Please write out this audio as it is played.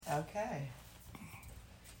Okay.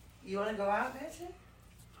 You want to go out, Nancy?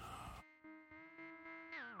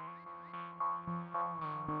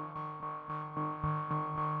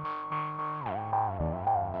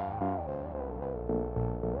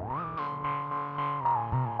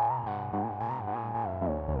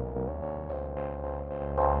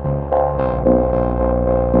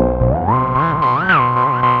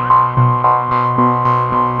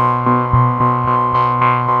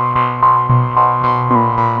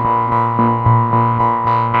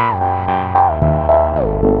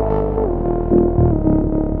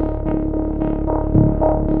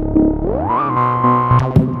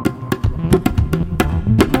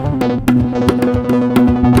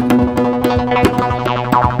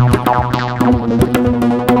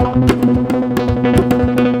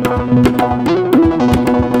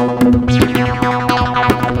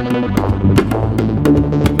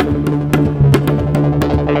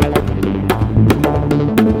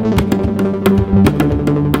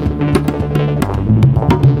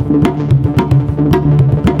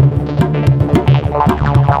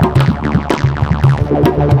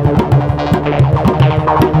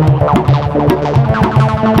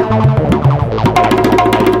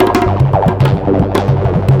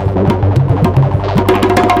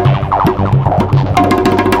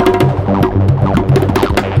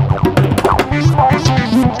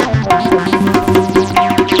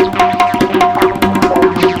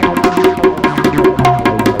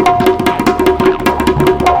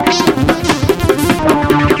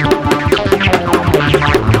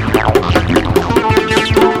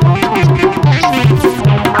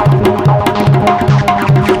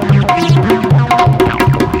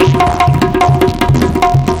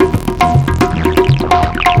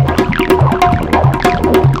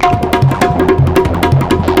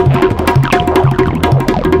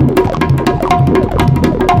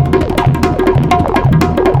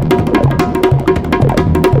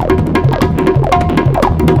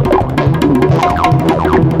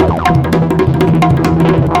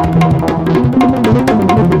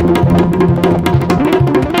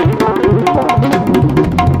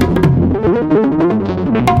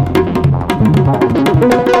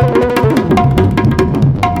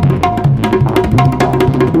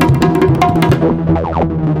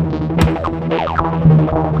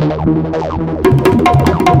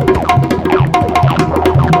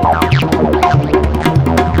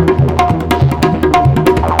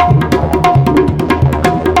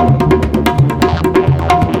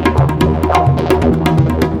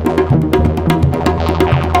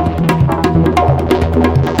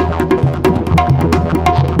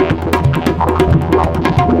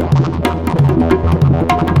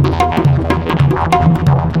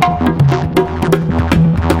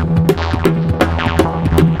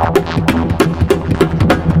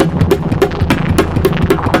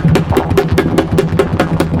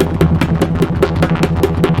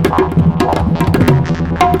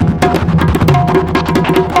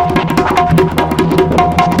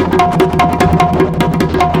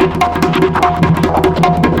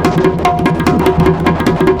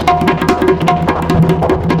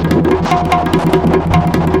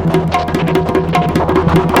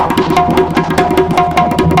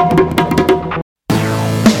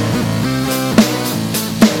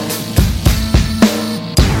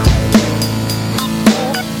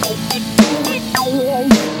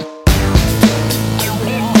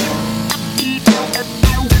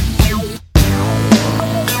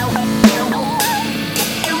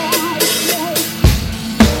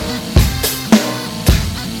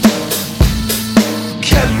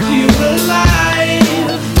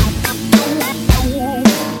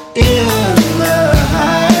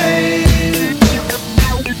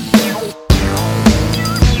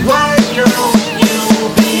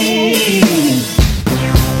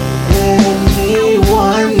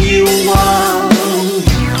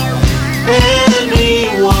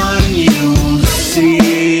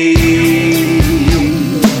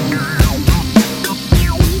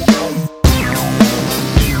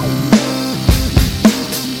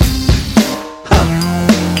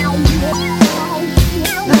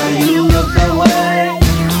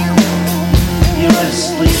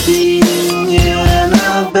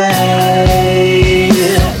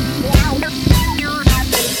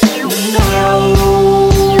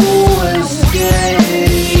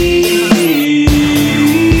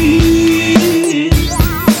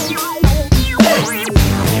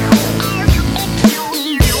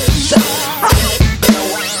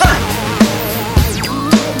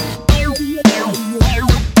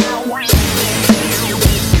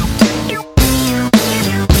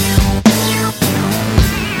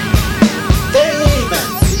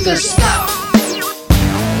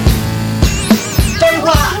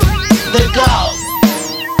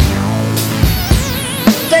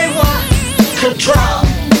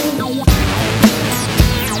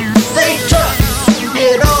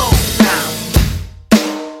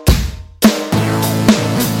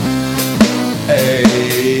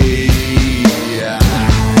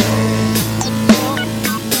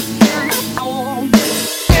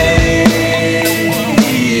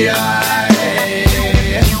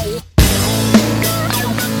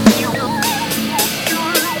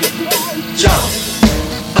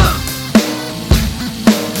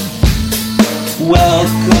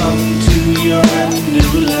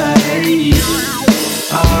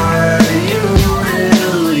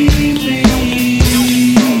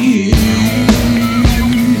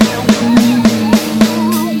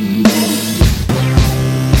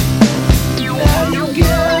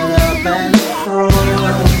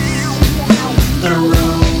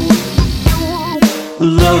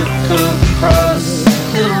 across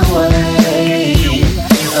the way.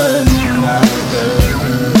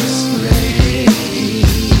 Another slave.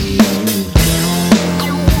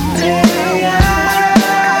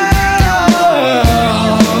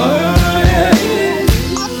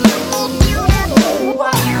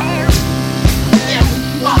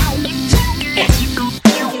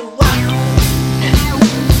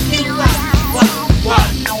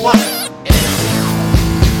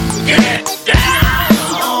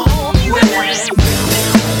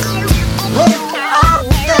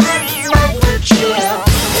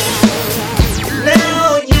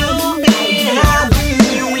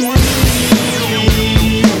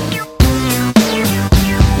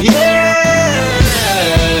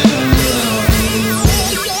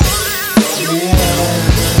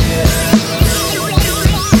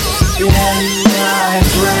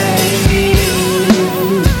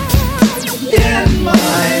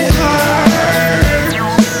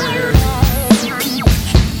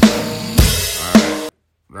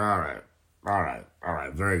 All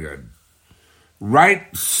right, very good.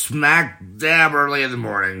 Right smack dab early in the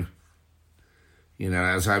morning. You know,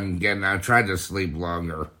 as I've tried to sleep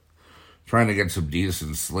longer, trying to get some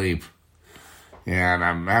decent sleep. And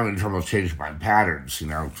I'm having trouble changing my patterns,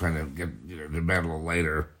 trying to get to bed a little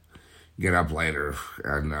later, get up later,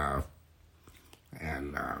 and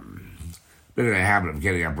been in a habit of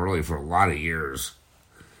getting up early for a lot of years.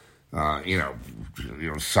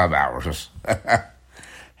 Sub hours.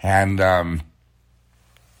 And,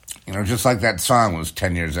 just like that song was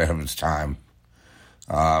 10 years ahead of its time.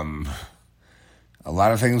 A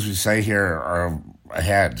lot of things we say here are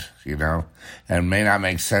ahead, and may not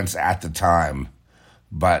make sense at the time,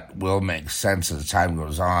 but will make sense as time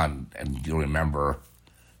goes on, and you'll remember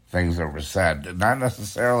things that were said. Not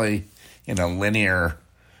necessarily in a linear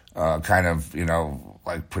kind of,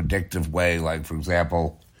 like predictive way. Like, for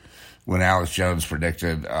example, when Alex Jones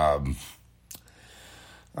predicted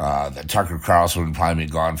that Tucker Carlson would probably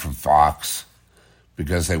be gone from Fox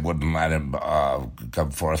because they wouldn't let him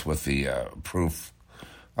come forth with the proof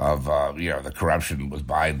of the corruption with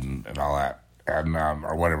Biden and all that, and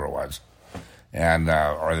or whatever it was, and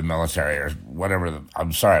or the military or whatever.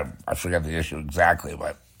 I'm sorry, I forget the issue exactly,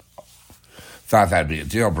 but thought that'd be a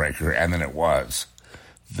deal breaker, and then it was.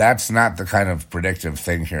 That's not the kind of predictive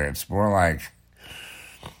thing here. It's more like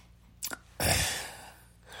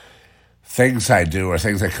things I do or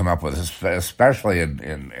things I come up with, especially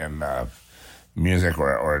in music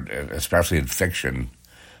or especially in fiction.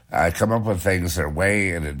 I come up with things that are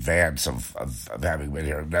way in advance of having been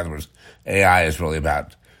here. In other words, AI is really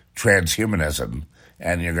about transhumanism,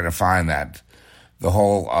 and you're going to find that the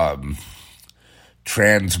whole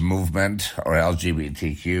trans movement or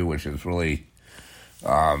LGBTQ, which is really,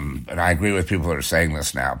 and I agree with people that are saying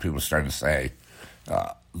this now. People are starting to say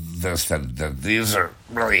that these are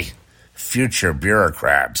really future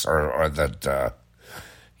bureaucrats, or that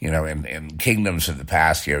in kingdoms of the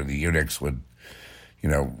past here, the eunuchs would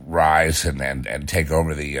rise and take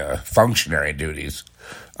over the functionary duties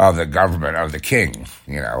of the government, of the king,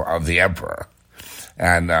 of the emperor.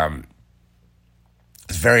 And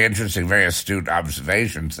it's very interesting, very astute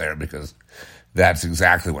observations there, because that's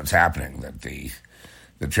exactly what's happening, that the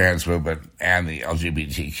trans movement and the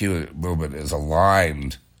LGBTQ movement is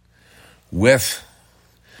aligned with,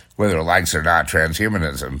 whether it likes or not,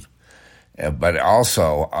 transhumanism, but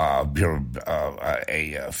also a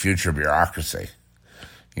future bureaucracy.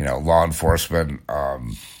 Law enforcement,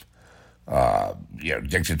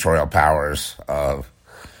 dictatorial powers,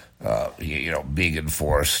 being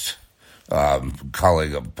enforced,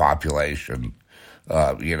 culling of population,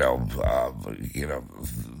 that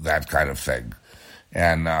kind of thing.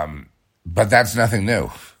 And, but that's nothing new.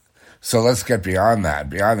 So let's get beyond that,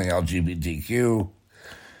 beyond the LGBTQ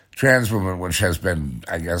trans movement, which has been,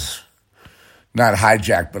 I guess, not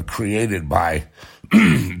hijacked, but created by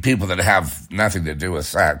people that have nothing to do with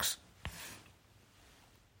sex.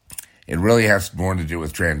 It really has more to do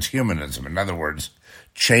with transhumanism. In other words,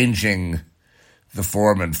 changing the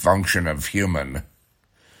form and function of human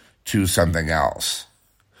to something else.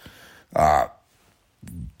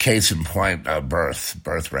 Case in point,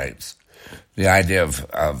 birth rates. The idea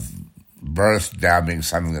of birth now being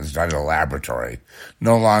something that's done in a laboratory.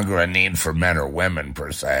 No longer a need for men or women,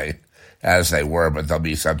 per se, as they were, but there'll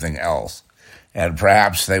be something else. And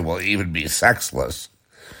perhaps they will even be sexless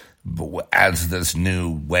as this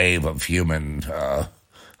new wave of human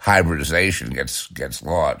hybridization gets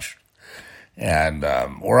launched. And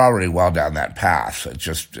we're already well down that path.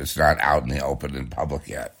 It's not out in the open in public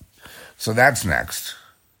yet. So that's next.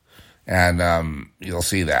 And you'll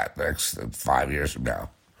see that next 5 years from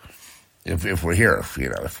now. if we're here,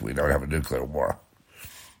 if we don't have a nuclear war.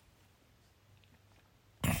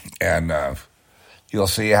 And you'll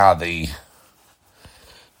see how the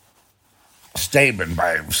statement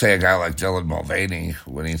by, say, a guy like Dylan Mulvaney,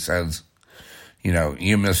 when he says, you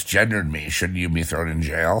misgendered me, shouldn't you be thrown in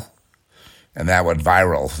jail? And that went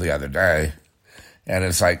viral the other day. And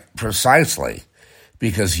it's like, precisely,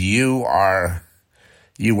 because you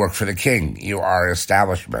work for the king. You are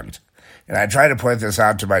establishment. And I try to point this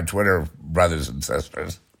out to my Twitter brothers and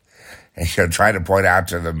sisters. And try to point out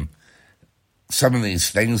to them some of these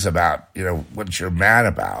things about, what you're mad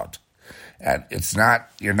about. And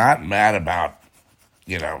you're not mad about,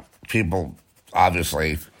 people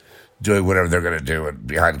obviously doing whatever they're going to do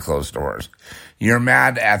behind closed doors. You're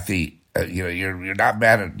mad at you're not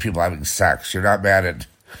mad at people having sex. You're not mad at,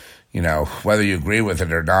 whether you agree with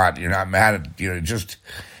it or not. You're not mad at,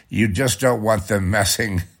 you just don't want them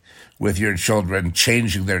messing with your children,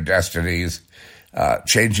 changing their destinies,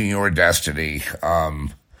 changing your destiny,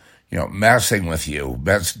 messing with you,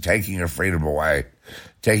 taking your freedom away,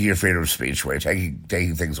 taking your freedom of speech away,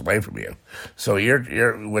 taking things away from you. So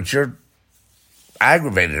what you're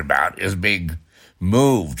aggravated about is being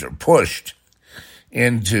moved or pushed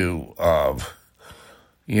into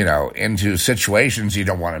situations you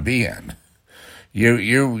don't want to be in.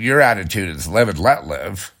 Your attitude is live and let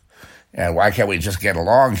live, and why can't we just get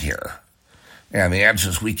along here? And the answer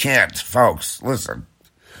is we can't, folks. Listen,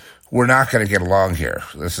 we're not going to get along here.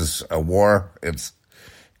 This is a war. It's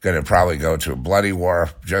going to probably go to a bloody war.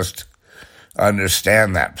 Just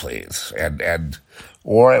understand that, please.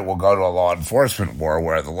 Or it will go to a law enforcement war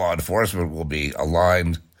where the law enforcement will be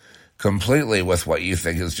aligned completely with what you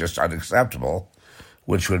think is just unacceptable,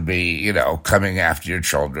 which would be, coming after your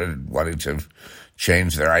children, wanting to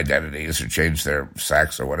change their identities or change their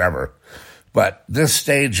sex or whatever. But this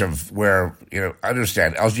stage of where,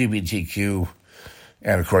 understand LGBTQ,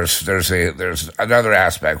 and of course there's another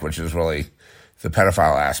aspect, which is really the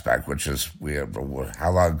pedophile aspect, which is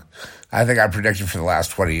how long, I think I predicted for the last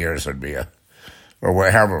 20 years there'd be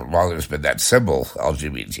or however long there's been that symbol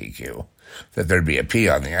LGBTQ, that there'd be a P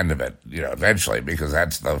on the end of it, eventually, because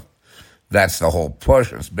that's the whole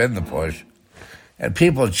push. It's been the push. And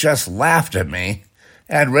people just laughed at me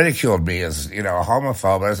and ridiculed me as, a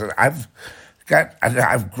homophobe. I said,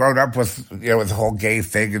 I've grown up with, with the whole gay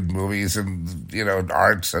thing in movies and,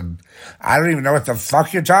 arts, and I don't even know what the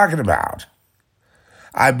fuck you're talking about.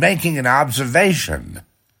 I'm making an observation,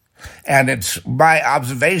 and my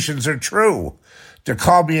observations are true. To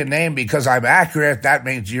call me a name because I'm accurate, that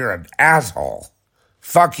means you're an asshole.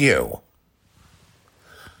 Fuck you.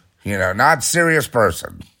 Not serious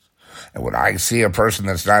person. And when I see a person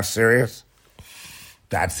that's not serious,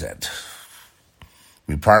 that's it.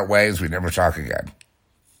 We part ways, we never talk again.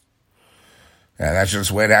 And that's just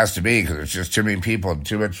the way it has to be, because there's just too many people and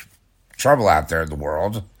too much trouble out there in the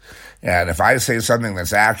world. And if I say something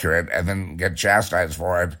that's accurate and then get chastised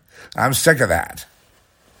for it, I'm sick of that.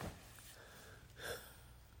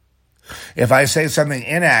 If I say something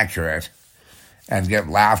inaccurate and get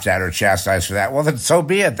laughed at or chastised for that, well, then so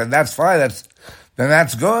be it. Then that's fine. Then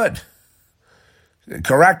that's good.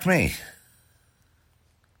 Correct me.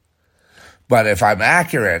 But if I'm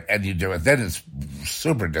accurate and you do it, then it's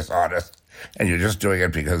super dishonest, and you're just doing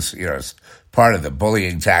it because, it's part of the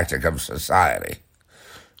bullying tactic of society,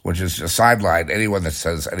 which is to sideline anyone that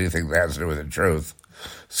says anything that has to do with the truth,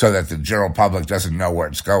 so that the general public doesn't know where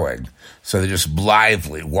it's going. So they just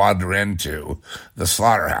blithely wander into the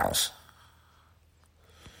slaughterhouse.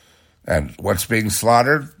 And what's being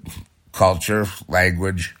slaughtered? Culture,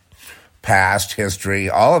 language, past, history,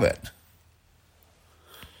 all of it.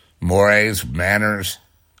 Mores, manners,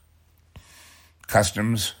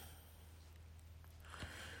 customs.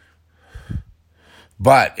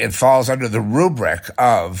 But it falls under the rubric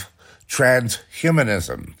of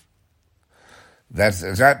transhumanism.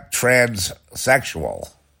 Is that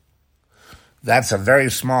transsexual? That's a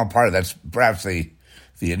very small part of that's perhaps the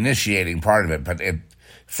initiating part of it, but it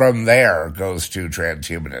from there goes to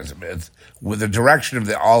transhumanism. It's with the direction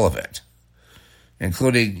of all of it,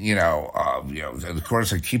 including of course,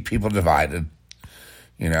 to keep people divided.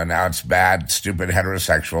 Now it's bad, stupid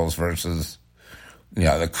heterosexuals versus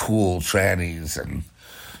the cool trannies and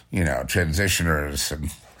transitioners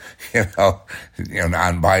and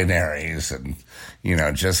non-binaries and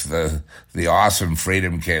just the awesome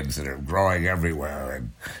freedom kids that are growing everywhere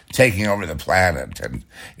and taking over the planet. And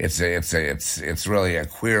it's really a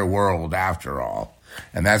queer world after all,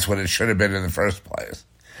 and that's what it should have been in the first place.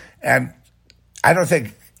 And I don't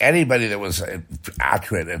think anybody that was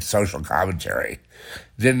accurate at social commentary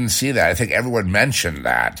didn't see that. I think everyone mentioned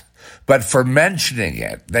that But for mentioning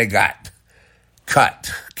it, they got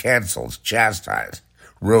cut, canceled, chastised,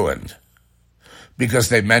 ruined, because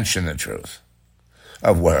they mentioned the truth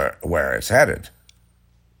of where it's headed,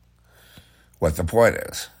 what the point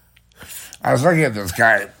is. I was looking at this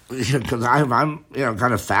guy because I'm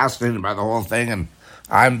kind of fascinated by the whole thing, and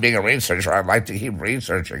I'm being a researcher. I'd like to keep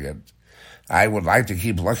researching it. I would like to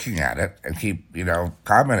keep looking at it and keep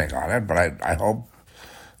commenting on it, but I hope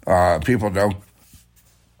people don't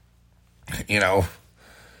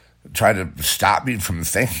try to stop me from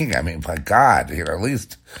thinking. I mean, by God, at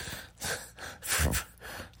least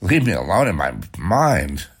leave me alone in my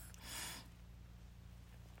mind.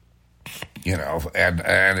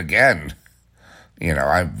 And again,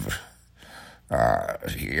 I've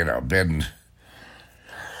been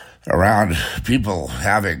around people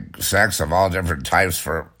having sex of all different types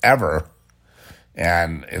forever,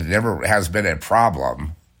 and it never has been a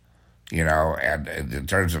problem. And in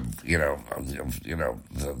terms of the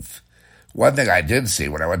one thing I did see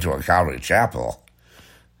when I went to a Calvary chapel,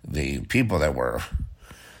 the people that were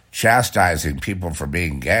chastising people for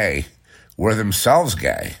being gay were themselves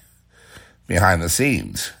gay behind the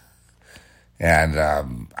scenes. And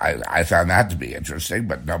I found that to be interesting,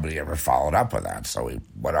 but nobody ever followed up with that, so we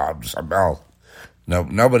went on to something else.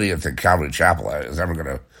 Nobody at the Calvary Chapel is ever going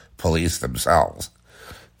to police themselves.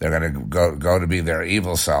 They're going to go to be their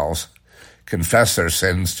evil selves, confess their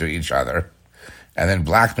sins to each other, and then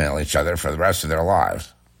blackmail each other for the rest of their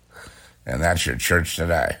lives. And that's your church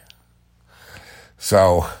today.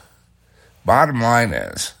 So, bottom line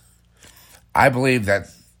is, I believe that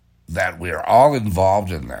we're all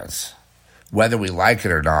involved in this, whether we like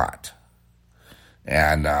it or not.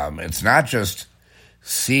 And it's not just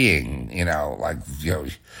seeing,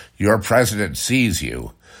 your president sees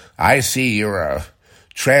you. I see you're a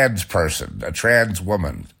trans person, a trans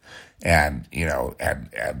woman, and your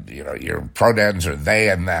pronouns are they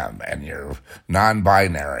and them, and you're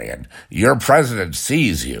non-binary, and your president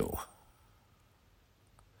sees you.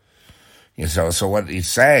 So what he's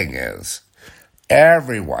saying is,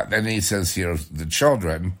 everyone, and he says, the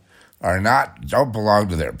children don't belong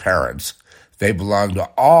to their parents. They belong to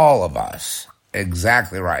all of us.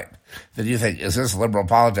 Exactly right. Then you think, is this liberal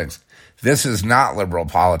politics? This is not liberal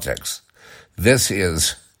politics. This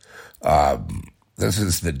is the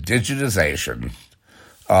digitization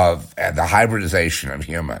and the hybridization of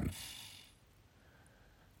human.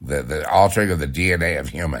 The altering of the DNA of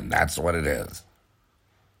human. That's what it is.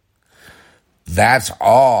 That's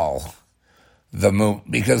all the move,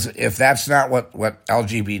 because if that's not what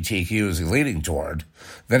LGBTQ is leading toward,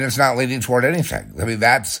 then it's not leading toward anything. I mean,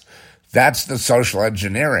 that's the social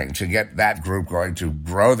engineering to get that group going, to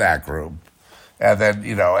grow that group, and then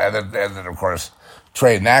and then of course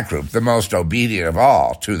train that group, the most obedient of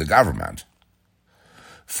all, to the government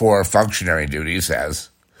for functionary duties as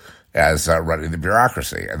running the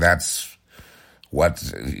bureaucracy, and that's what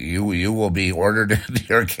you will be ordered into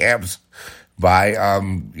your camps by,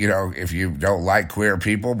 if you don't like queer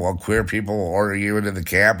people, well, queer people will order you into the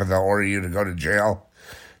camp and they'll order you to go to jail,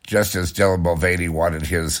 just as Dylan Mulvaney wanted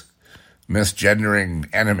his misgendering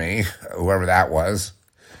enemy, whoever that was,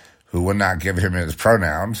 who would not give him his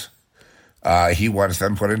pronouns, he wants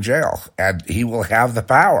them put in jail. And he will have the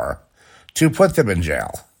power to put them in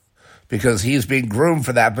jail because he's being groomed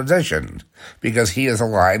for that position, because he is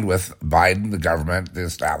aligned with Biden, the government, the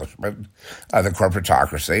establishment, the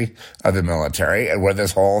corporatocracy, the military, and where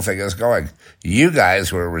this whole thing is going. You guys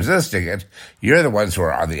who are resisting it, you're the ones who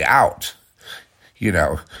are on the out.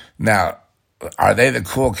 Now, are they the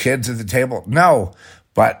cool kids at the table? No,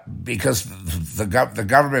 but because the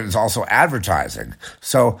government is also advertising.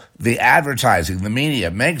 So the advertising, the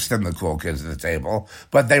media, makes them the cool kids at the table,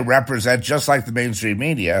 but they represent, just like the mainstream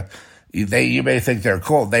media, you may think they're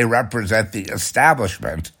cool. They represent the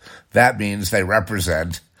establishment. That means they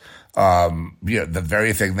represent the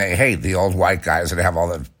very thing they hate, the old white guys that have all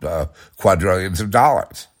the quadrillions of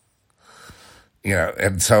dollars.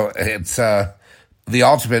 And so it's the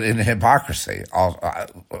ultimate in hypocrisy,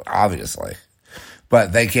 obviously.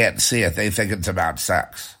 But they can't see it. They think it's about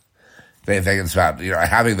sex. They think it's about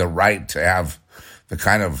having the right to have the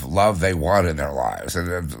kind of love they want in their lives, and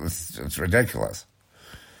it's ridiculous.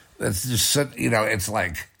 It's just, it's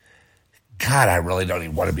like, God, I really don't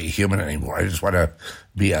even want to be human anymore. I just want to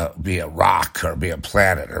be a rock, or be a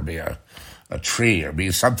planet, or be a tree, or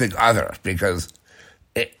be something other, because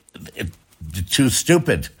it too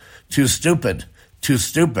stupid. They're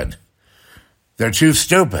too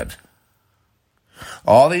stupid.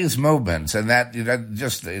 All these movements, and that,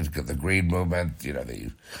 just the Green Movement,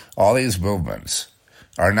 all these movements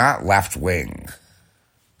are not left wing.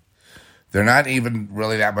 They're not even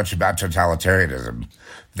really that much about totalitarianism.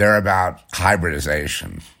 They're about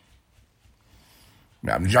hybridization.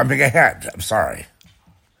 I'm jumping ahead. I'm sorry.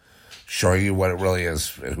 Showing you what it really is,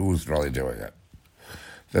 who's really doing it.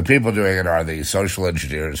 The people doing it are the social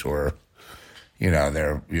engineers who are,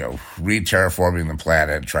 they're re-terraforming the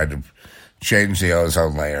planet, trying to change the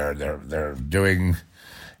ozone layer. They're doing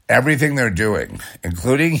everything they're doing,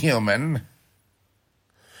 including human,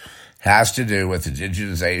 has to do with the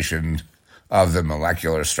digitization of the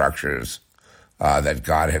molecular structures that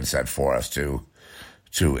God had set for us to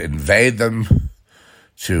invade them,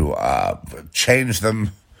 to change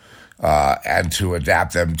them, and to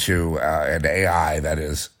adapt them to an AI that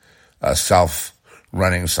is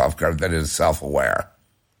self-running, that is self-aware.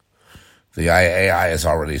 The AI is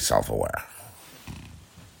already self-aware.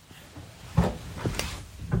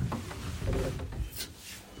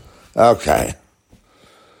 Okay.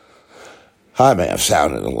 I may have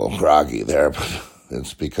sounded a little groggy there, but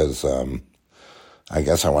it's because I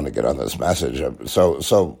guess I want to get on this message.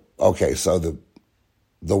 So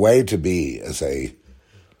the way to be as a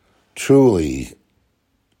truly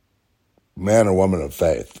man or woman of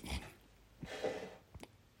faith,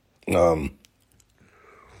 number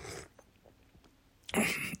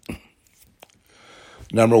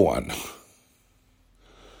one,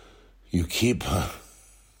 you keep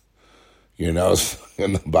your nose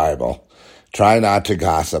in the Bible. Try not to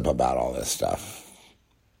gossip about all this stuff.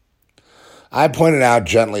 I pointed out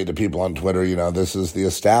gently to people on Twitter, this is the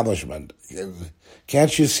establishment.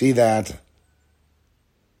 Can't you see that?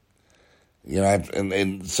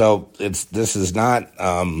 And so this is not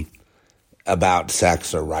about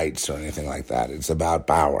sex or rights or anything like that. It's about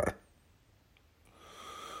power.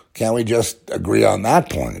 Can't we just agree on that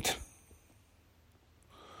point?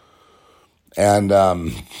 And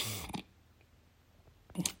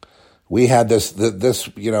we had this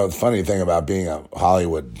the funny thing about being a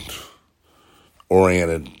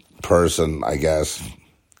Hollywood-oriented person, I guess,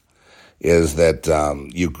 is that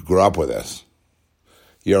you grew up with this.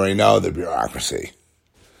 You already know the bureaucracy.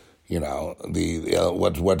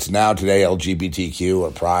 What's now today LGBTQ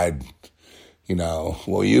or Pride.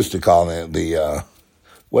 What we used to call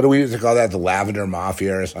what do we used to call that? The Lavender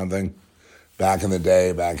Mafia or something. Back in the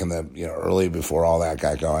day, early before all that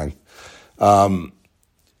got going.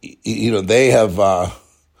 They have,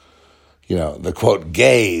 the quote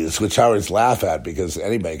gays, which I always laugh at because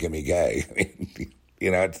anybody can be gay.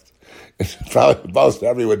 It's probably most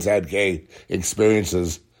everyone's had gay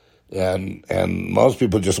experiences, and most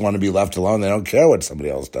people just want to be left alone. They don't care what somebody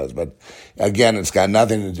else does. But again, it's got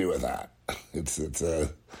nothing to do with that. It's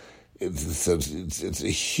a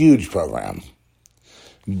huge program.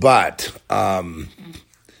 But the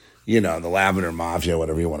Lavender Mafia,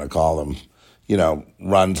 whatever you want to call them,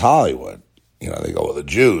 runs Hollywood. They go, well, the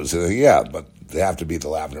Jews. Yeah, but they have to be the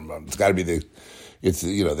Lavender Mafia. It's got to be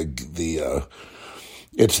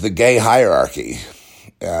it's the gay hierarchy,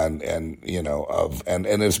 and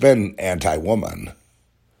it's been anti-woman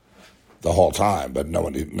the whole time, but no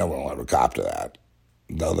one will ever cop to that.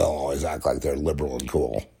 They'll always act like they're liberal and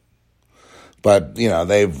cool. But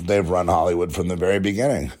they've run Hollywood from the very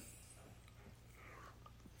beginning,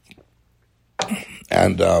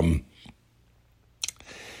 and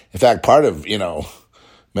in fact, part of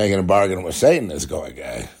making a bargain with Satan is going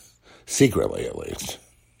gay, secretly at least.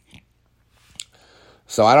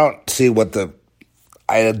 So I don't see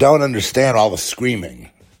I don't understand all the screaming.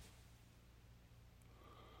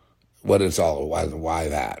 What it's all, why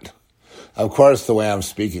that? Of course, the way I'm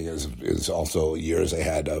speaking is also years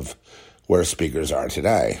ahead of where speakers are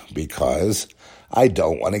today, because I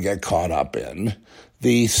don't want to get caught up in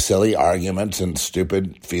the silly arguments and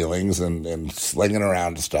stupid feelings and slinging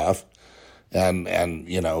around stuff and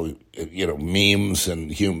memes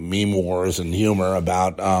and meme wars and humor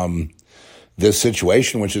about this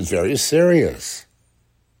situation, which is very serious,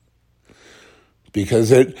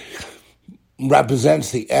 because it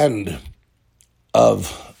represents the end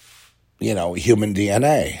of human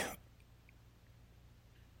DNA.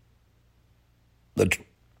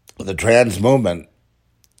 The trans movement,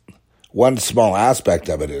 one small aspect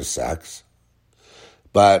of it is sex,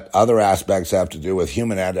 but other aspects have to do with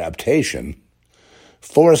human adaptation,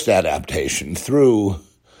 forced adaptation through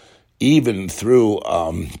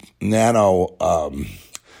nano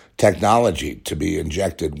technology to be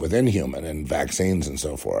injected within human and vaccines and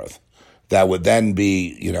so forth that would then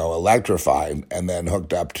be, electrified and then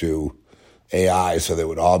hooked up to AI so they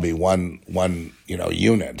would all be one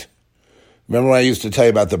unit. Remember when I used to tell you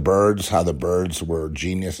about the birds, how the birds were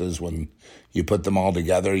geniuses when you put them all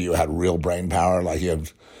together, you had real brain power. Like you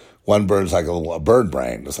have one bird's like a bird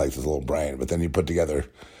brain, it's like this little brain, but then you put together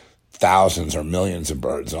thousands or millions of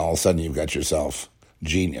birds, and all of a sudden you've got yourself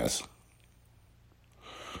genius.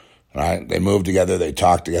 Right? They move together, they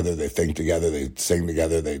talk together, they think together, they sing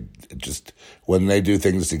together. When they do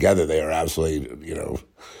things together, they are absolutely,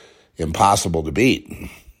 impossible to beat.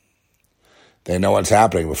 They know what's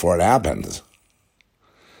happening before it happens.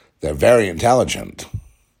 They're very intelligent.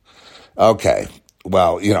 Okay,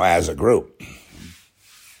 well, as a group.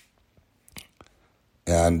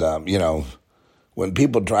 And, when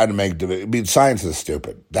people try to make science is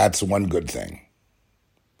stupid. That's one good thing.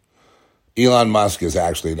 Elon Musk is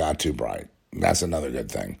actually not too bright. That's another good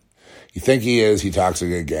thing. You think he is, he talks a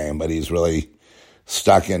good game, but he's really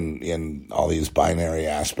stuck in all these binary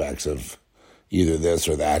aspects of either this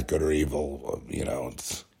or that, good or evil.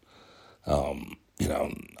 It's,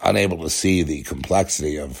 unable to see the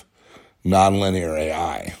complexity of nonlinear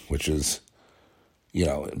AI, which is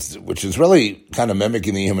really kind of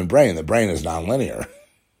mimicking the human brain. The brain is nonlinear.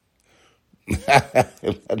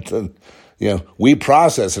 We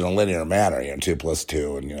process in a linear manner, 2 plus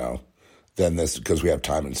 2, and, then this, because we have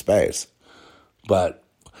time and space. But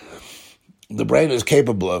the brain is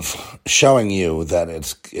capable of showing you that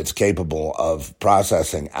it's capable of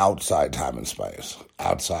processing outside time and space,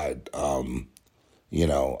 outside,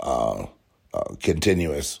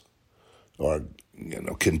 continuous or,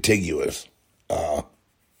 contiguous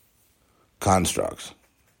constructs.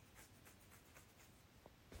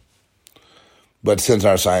 But since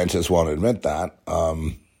our scientists won't admit that,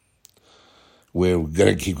 we're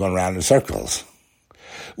going to keep going around in circles,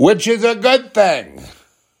 which is a good thing.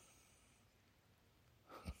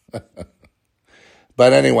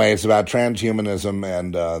 But anyway, it's about transhumanism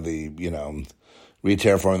and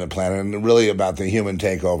re-terraforming the planet, and really about the human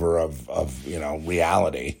takeover of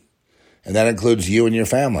reality. And that includes you and your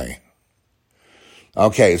family.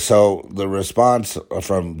 Okay, so the response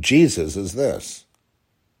from Jesus is this.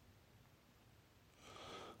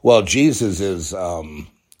 Well, Jesus is,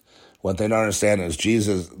 what they don't understand is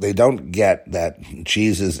Jesus, they don't get that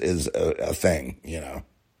Jesus is a thing,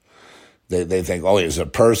 They think, he's a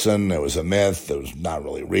person, it was a myth, it was not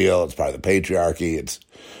really real, it's part of the patriarchy, it's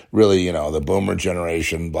really, the boomer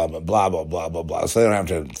generation, blah, blah, blah, blah, blah, blah, blah. So they don't have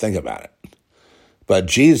to think about it. But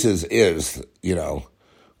Jesus is,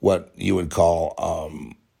 what you would call,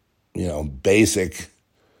 basic,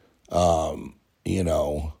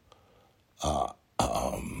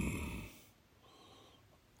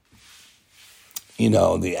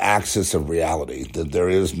 the axis of reality. That there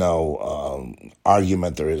is no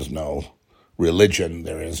argument, there is no religion,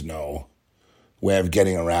 there is no way of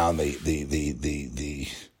getting around the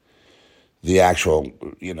actual,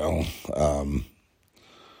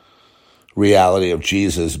 reality of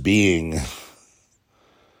Jesus being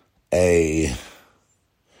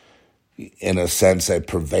in a sense, a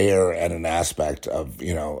purveyor and an aspect of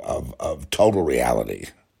total reality.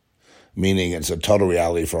 Meaning it's a total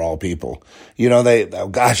reality for all people. I don't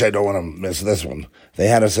want to miss this one. They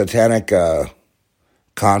had a satanic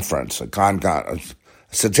conference, a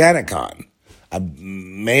satanic con.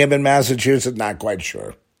 May have been Massachusetts, not quite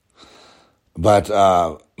sure. But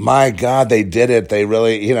my God, they did it. They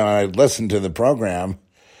really, I listened to the program,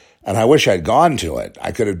 and I wish I'd gone to it.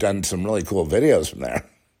 I could have done some really cool videos from there.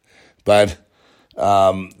 But,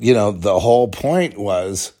 the whole point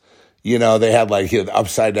was, they had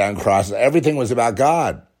upside down crosses. Everything was about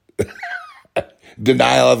God.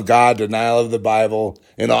 Denial of God, denial of the Bible,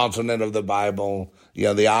 an alternate of the Bible,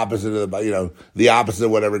 the opposite of the opposite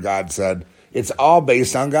of whatever God said. It's all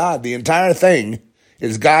based on God. The entire thing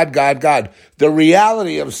is God, God, God. The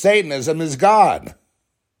reality of Satanism is God.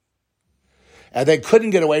 And they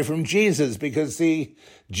couldn't get away from Jesus because,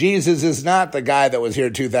 Jesus is not the guy that was here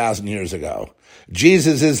 2,000 years ago.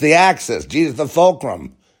 Jesus is the axis. Jesus, the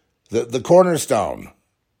fulcrum, the cornerstone.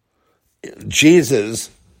 Jesus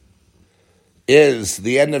is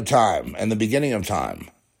the end of time and the beginning of time.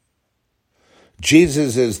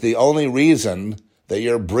 Jesus is the only reason that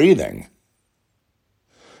you're breathing.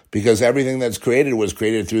 Because everything that's created was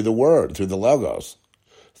created through the Word, through the Logos,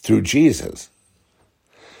 through Jesus.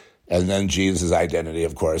 And then Jesus' identity,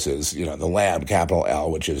 of course, is, the Lamb, capital L,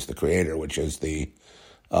 which is the Creator, which is the,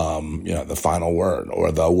 the final word, or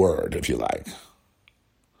the Word, if you like.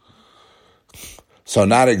 So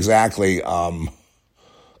not exactly,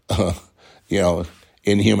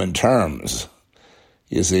 in human terms.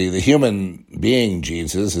 You see, the human being,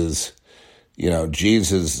 Jesus, is,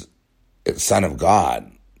 Jesus is Son of God,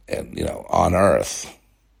 and, on earth,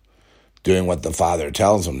 doing what the Father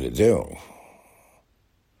tells him to do.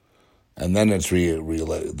 And then it's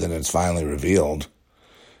finally revealed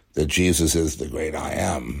that Jesus is the great I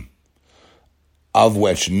Am, of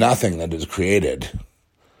which nothing that is created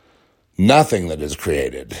Nothing that is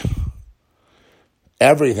created,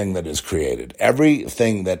 everything that is created,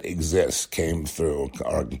 everything that exists came through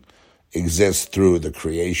or exists through the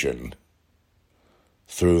creation,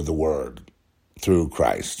 through the Word, through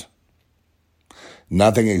Christ.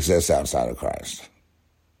 Nothing exists outside of Christ.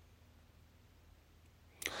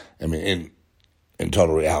 I mean, in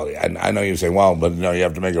total reality. I know you say, well, but no, you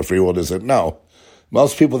have to make a free will decision. No.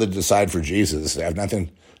 Most people that decide for Jesus have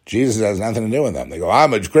nothing, Jesus has nothing to do with them. They go,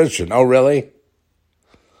 I'm a Christian. Oh, really?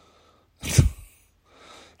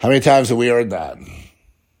 How many times have we heard that?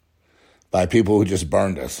 By people who just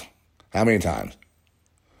burned us. How many times?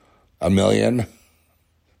 1 million?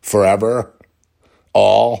 Forever?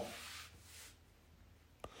 All?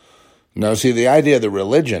 No, see, the idea of the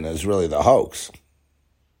religion is really the hoax.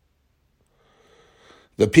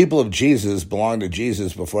 The people of Jesus belonged to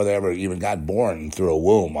Jesus before they ever even got born through a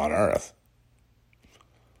womb on earth.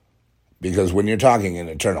 Because when you're talking in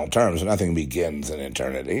eternal terms, nothing begins in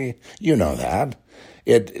eternity. You know that.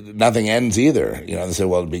 Nothing ends either. You know, they say,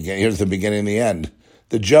 well, here's the beginning and the end.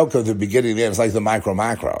 The joke of the beginning and the end is like the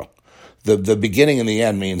micro-macro. The beginning and the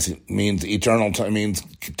end means eternal time, means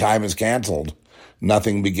time is canceled.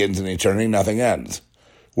 Nothing begins in eternity, nothing ends.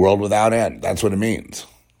 World without end. That's what it means.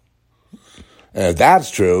 And if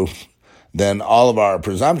that's true, then all of our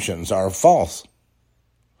presumptions are false.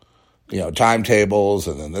 You know, timetables,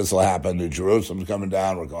 and then this will happen. New Jerusalem's coming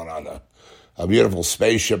down. We're going on a beautiful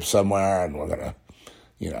spaceship somewhere, and we're going to,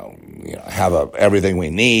 have everything we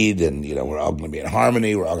need, and, we're all going to be in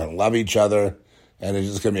harmony. We're all going to love each other, and it's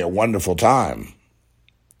just going to be a wonderful time.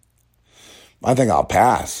 I think I'll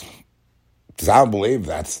pass, because I don't believe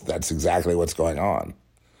that's exactly what's going on.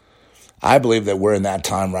 I believe that we're in that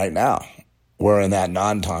time right now. We're in that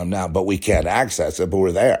non-time now, but we can't access it, but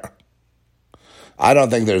we're there. I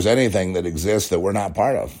don't think there's anything that exists that we're not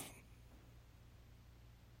part of.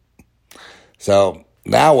 So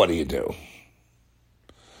now what do?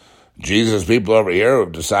 Jesus people over here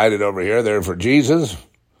have decided over here they're for Jesus,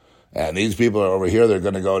 and these people are over here, they're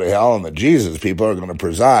going to go to hell, and the Jesus people are going to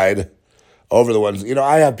preside over the ones.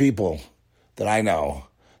 I have people that I know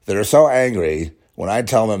that are so angry when I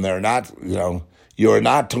tell them they're not, you are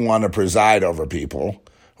not to want to preside over people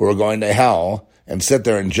who are going to hell and sit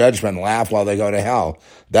there in judgment and laugh while they go to hell.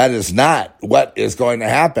 That is not what is going to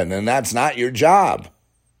happen, and that's not your job.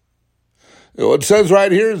 It says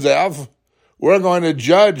right here, Zeph, we're going to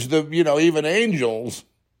judge the, even angels.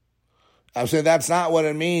 I'm saying that's not what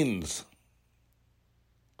it means.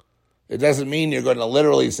 It doesn't mean you're going to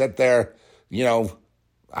literally sit there,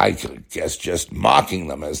 I guess just mocking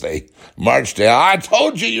them as they march to hell. I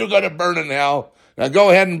told you you're going to burn in hell. Now go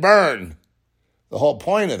ahead and burn. The whole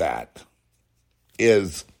point of that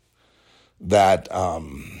is that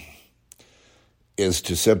is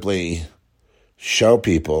to simply show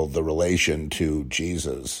people the relation to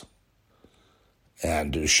Jesus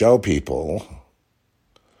and to show people,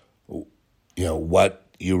 what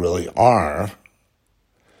you really are,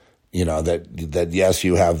 that yes,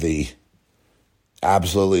 you have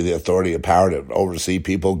absolutely the authority and power to oversee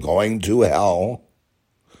people going to hell.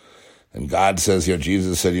 And God says,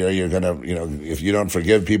 Jesus said, you're going to, if you don't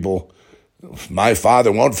forgive people, my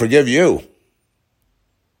Father won't forgive you.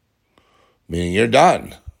 Meaning you're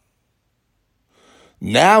done.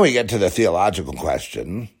 Now we get to the theological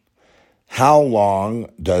question, how long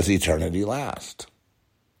does eternity last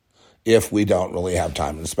if we don't really have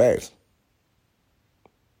time and space?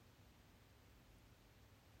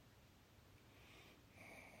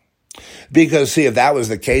 Because, see, if that was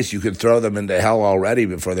the case, you could throw them into hell already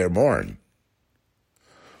before they're born.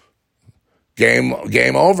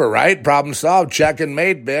 Game over, right? Problem solved. Check and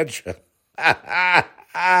mate, bitch.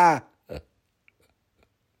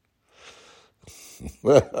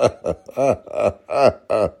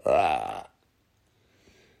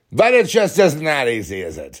 But it just isn't that easy,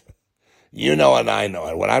 is it? You know it, I know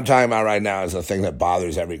it. What I'm talking about right now is a thing that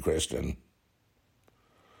bothers every Christian.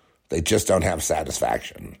 They just don't have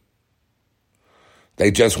satisfaction. They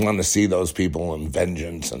just want to see those people in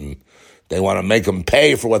vengeance, and they want to make them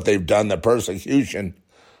pay for what they've done, the persecution,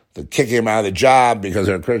 the kicking them out of the job because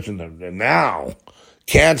they're Christians, and now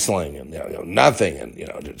canceling and nothing, and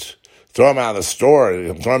just throw them out of the store,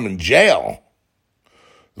 throw them in jail.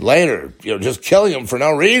 Later, just killing them for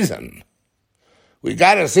no reason. We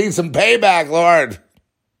got to see some payback, Lord.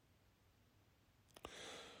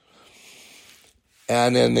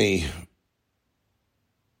 And then the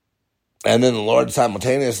Lord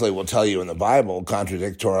simultaneously will tell you in the Bible,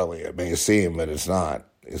 contradictorily, it may seem, but it's not.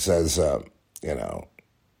 It says,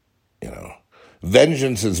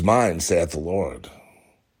 vengeance is mine, saith the Lord.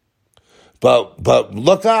 But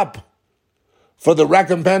look up, for the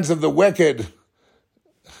recompense of the wicked,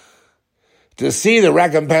 to see the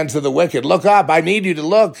recompense of the wicked. Look up. I need you to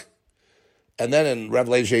look. And then in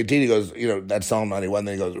Revelation 18, he goes, that's Psalm 91,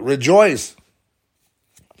 then he goes, rejoice.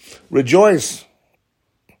 Rejoice.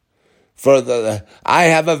 For I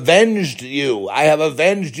have avenged you. I have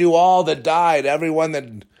avenged you all that died, everyone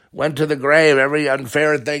that went to the grave, every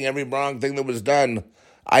unfair thing, every wrong thing that was done.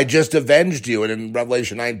 I just avenged you. And in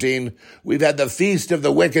Revelation 19, we've had the feast of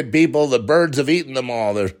the wicked people. The birds have eaten them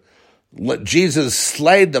all. Jesus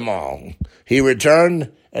slayed them all. He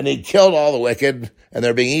returned and he killed all the wicked, and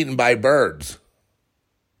they're being eaten by birds.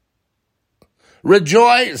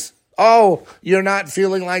 Rejoice. Oh, you're not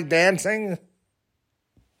feeling like dancing?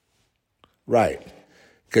 Right,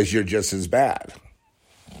 because you're just as bad.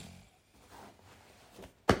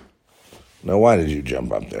 Now, why did you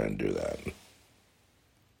jump up there and do that?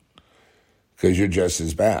 Because you're just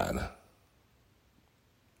as bad.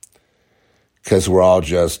 Because we're all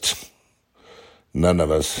just, none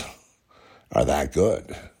of us are that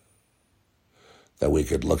good that we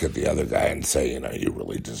could look at the other guy and say, you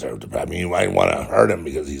really deserve to. I mean, you might want to hurt him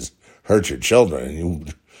because he's hurt your children,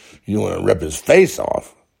 and you want to rip his face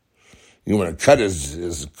off. You want to cut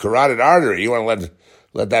his carotid artery. You want to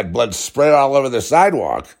let that blood spray all over the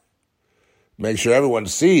sidewalk. Make sure everyone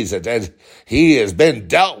sees that he has been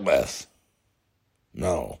dealt with.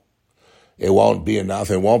 No, it won't be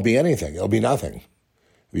enough. It won't be anything. It'll be nothing.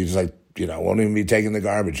 You just won't even be taking the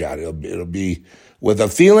garbage out. It'll be with a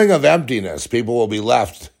feeling of emptiness. People will be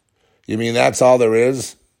left. You mean that's all there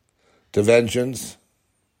is to vengeance?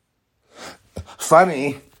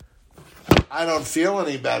 Funny, I don't feel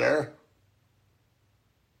any better.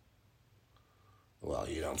 Well,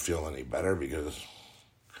 you don't feel any better because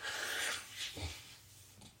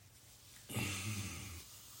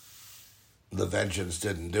the vengeance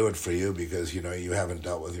didn't do it for you because, you haven't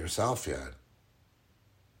dealt with yourself yet.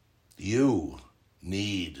 You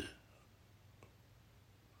need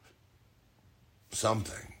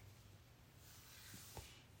something.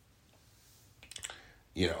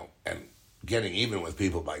 And getting even with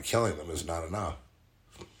people by killing them is not enough.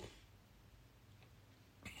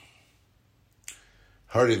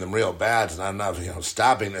 Hurting them real bad is not enough.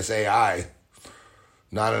 Stopping this AI,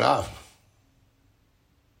 not enough.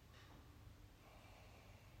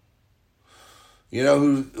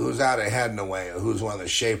 Who's out ahead in a way? Who's one of the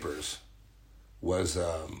shapers? Was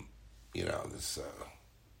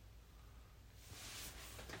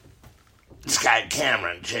this guy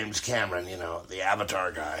Cameron, James Cameron. The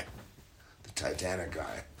Avatar guy, the Titanic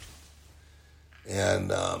guy,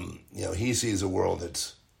 and he sees a world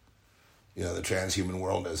that's, the transhuman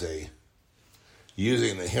world as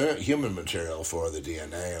using the human material for the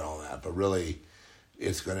DNA and all that, but really,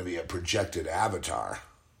 it's going to be a projected avatar.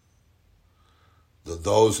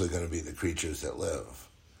 Those are going to be the creatures that live,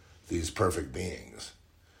 these perfect beings,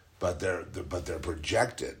 but they're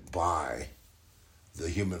projected by the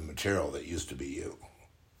human material that used to be you.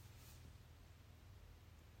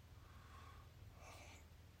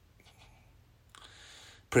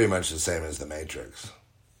 Pretty much the same as the Matrix.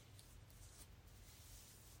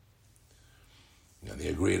 The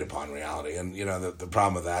agreed upon reality, and the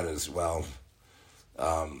problem with that is,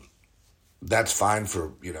 that's fine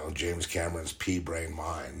for, James Cameron's pea-brain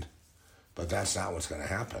mind, but that's not what's going to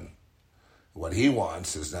happen. What he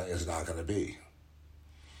wants is not going to be.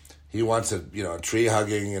 He wants a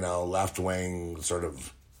tree-hugging, left-wing sort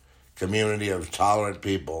of community of tolerant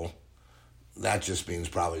people. That just means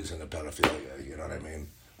probably he's into pedophilia, you know what I mean?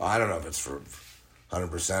 Well, I don't know if it's for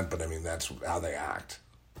 100%, but I mean, that's how they act.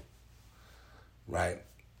 Right?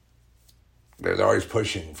 They're always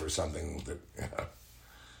pushing for something that,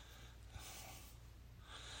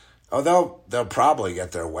 Oh, they'll probably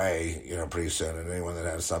get their way, pretty soon. And anyone that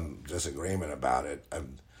has some disagreement about it,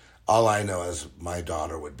 all I know is my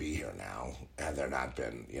daughter would be here now, had there not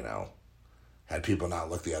been, had people not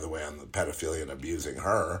looked the other way on the pedophilia and abusing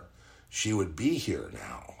her, she would be here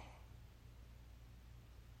now.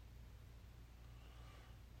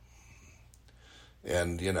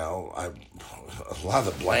 And, a lot of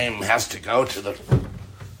the blame has to go to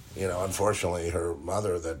unfortunately, her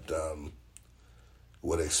mother that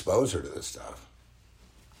would expose her to this stuff.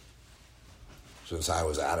 Since I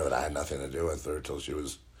was out of it, I had nothing to do with her until she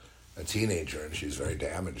was a teenager, and she's very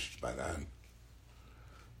damaged by that.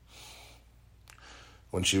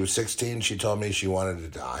 When she was 16, she told me she wanted to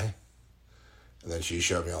die, and then she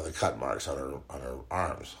showed me all the cut marks on her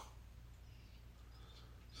arms.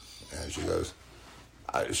 And she goes,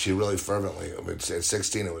 she really fervently, at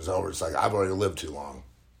 16 it was over. It's like, I've already lived too long.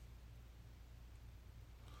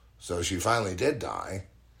 So she finally did die,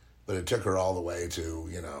 but it took her all the way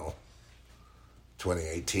to,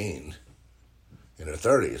 2018, in her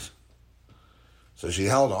 30s. So she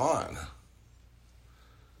held on,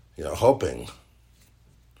 hoping.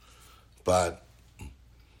 But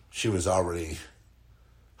she was already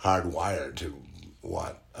hardwired to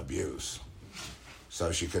want abuse.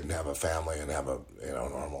 So she couldn't have a family and have a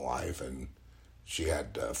normal life, and she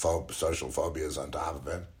had social phobias on top of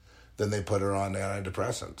it. Then they put her on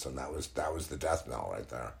antidepressants, and that was the death knell right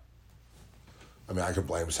there. I mean, I could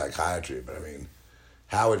blame psychiatry, but I mean,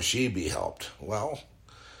 how would she be helped? Well,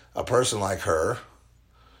 a person like her,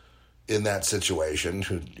 in that situation,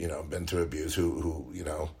 who been through abuse, who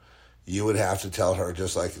you would have to tell her,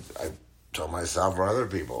 just like I tell myself or other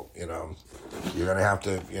people, you're going to have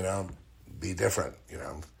to be different.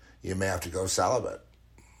 You may have to go celibate.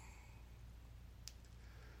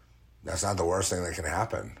 That's not the worst thing that can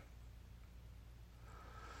happen.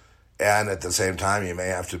 And at the same time, you may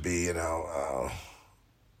have to be, you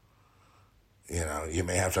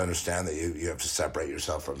may have to understand that you have to separate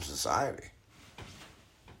yourself from society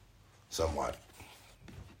somewhat.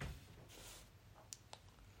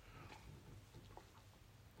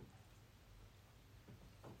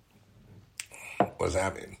 What does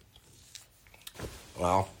that mean?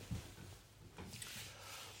 Well,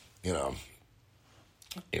 you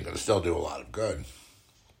can still do a lot of good.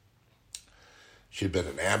 She'd been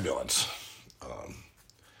an ambulance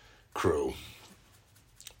crew,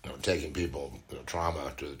 taking people,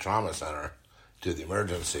 trauma to the trauma center, to the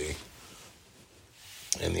emergency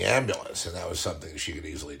in the ambulance, and that was something she could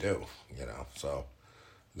easily do. So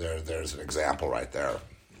there's an example right there.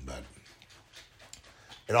 But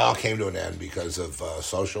it all came to an end because of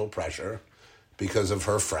social pressure, because of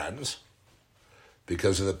her friends,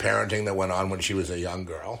 because of the parenting that went on when she was a young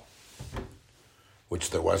girl, which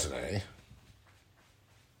there wasn't any.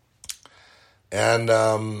 And,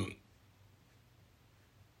 and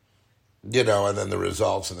then the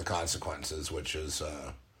results and the consequences, which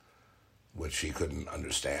she couldn't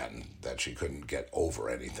understand, that she couldn't get over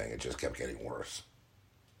anything. It just kept getting worse.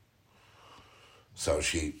 So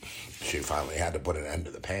she finally had to put an end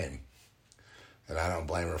to the pain. And I don't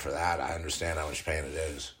blame her for that. I understand how much pain it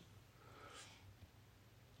is.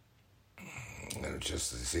 And it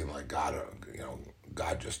seemed like God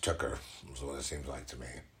just took her, is what it seems like to me.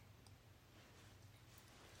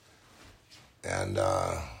 And,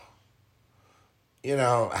 how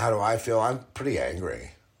do I feel? I'm pretty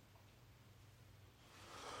angry.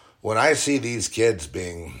 When I see these kids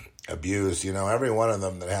being abused, every one of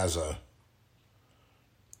them that has a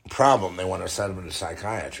problem, they want to send them to a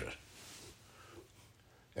psychiatrist.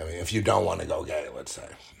 I mean, if you don't want to go gay, let's say.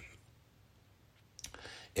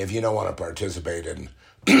 If you don't want to participate in,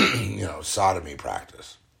 sodomy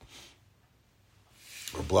practice,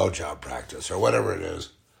 or blowjob practice, or whatever it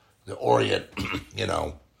is, to orient,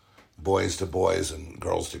 boys to boys and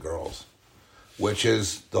girls to girls, which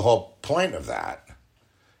is the whole point of that,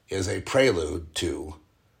 is a prelude to,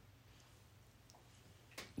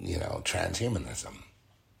 transhumanism.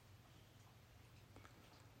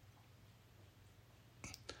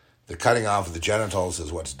 The cutting off of the genitals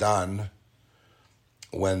is what's done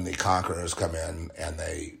when the conquerors come in and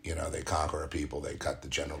they conquer a people, they cut the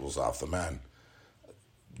genitals off the men.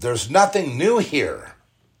 There's nothing new here.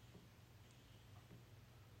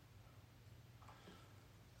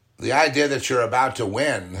 The idea that you're about to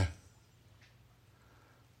win,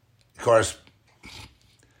 of course,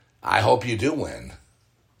 I hope you do win.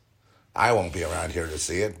 I won't be around here to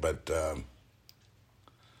see it, but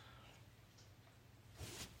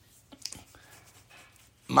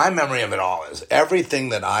my memory of it all is everything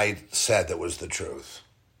that I said that was the truth,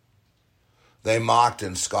 they mocked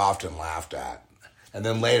and scoffed and laughed at. And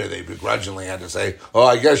then later they begrudgingly had to say, oh,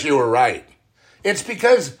 I guess you were right. It's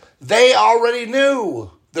because they already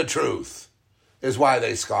knew the truth is why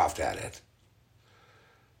they scoffed at it.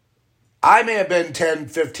 I may have been 10,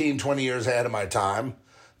 15, 20 years ahead of my time,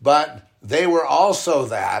 but they were also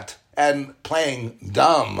that and playing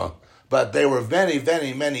dumb. But there were many,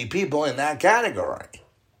 many, many people in that category.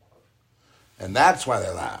 And that's why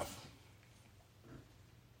they laugh.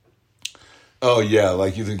 Oh, yeah,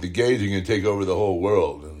 like you think the gays are going to take over the whole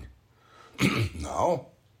world. And no.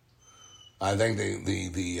 I think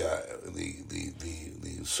the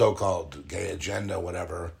so-called gay agenda,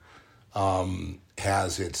 whatever,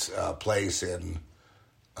 has its place in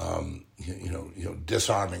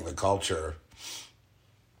disarming the culture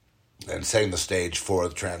and setting the stage for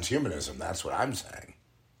the transhumanism. That's what I'm saying.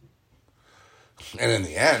 And in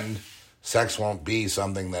the end, sex won't be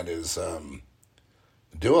something that is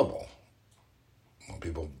doable. Well,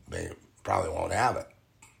 people probably won't have it.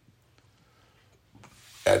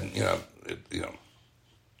 And,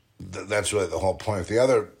 that's really the whole point. The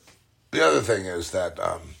other thing is that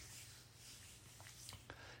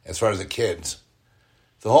as far as the kids,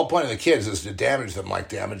 the whole point of the kids is to damage them like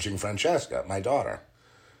damaging Francesca, my daughter.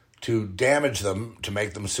 To damage them, to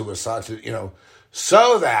make them suicidal,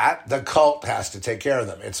 so that the cult has to take care of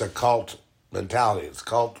them. It's a cult mentality. It's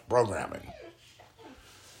cult programming.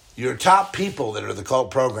 Your top people that are the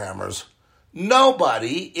cult programmers,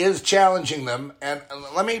 nobody is challenging them. And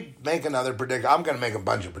let me make another prediction. I'm going to make a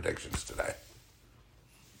bunch of predictions today.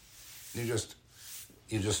 You just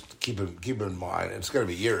keep it in mind. It's going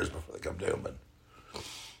to be years before they come due, but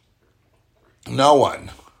no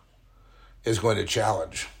one is going to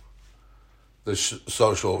challenge the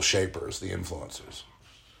social shapers, the influencers.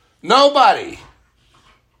 Nobody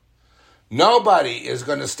is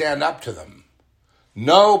going to stand up to them.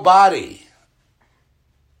 Nobody.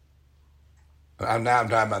 I'm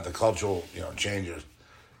talking about the cultural, changes.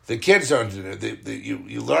 The kids don't.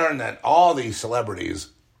 You learn that all these celebrities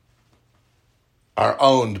are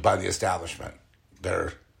owned by the establishment.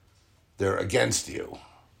 They're against you.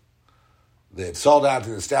 They had sold out to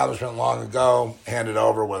the establishment long ago, handed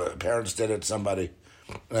over, whether the parents did it, somebody,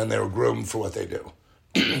 and they were groomed for what they do.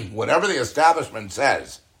 Whatever the establishment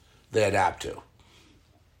says, they adapt to.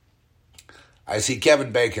 I see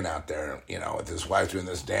Kevin Bacon out there, with his wife doing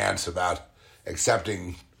this dance about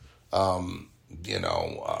accepting,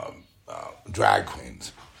 drag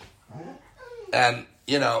queens. And,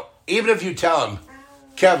 even if you tell him,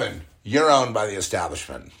 Kevin, you're owned by the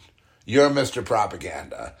establishment. You're Mr.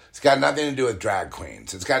 Propaganda. It's got nothing to do with drag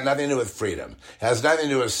queens. It's got nothing to do with freedom. It has nothing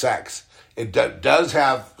to do with sex. It does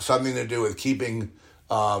have something to do with keeping,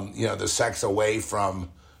 the sex away from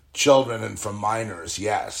children and from minors,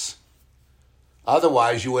 yes.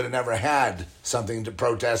 Otherwise, you would have never had something to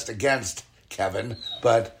protest against Kevin,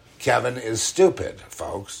 but Kevin is stupid,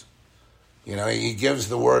 folks. He gives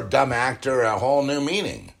the word dumb actor a whole new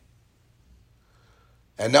meaning.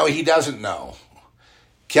 And no, he doesn't know.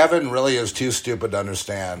 Kevin really is too stupid to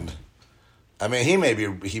understand. I mean, he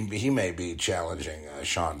may be challenging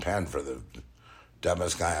Sean Penn for the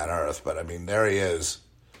dumbest guy on earth, but I mean, there he is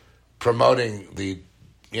promoting the,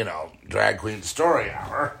 drag queen story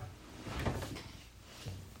hour.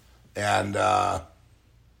 And,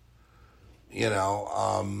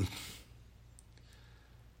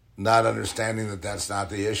 not understanding that that's not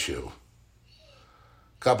the issue.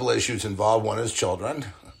 A couple issues involved. One is children.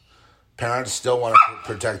 Parents still want to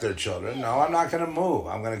protect their children. No, I'm not going to move.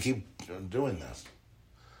 I'm going to keep doing this.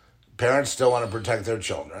 Parents still want to protect their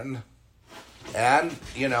children. And,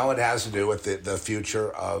 it has to do with the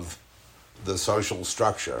future of the social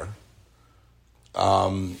structure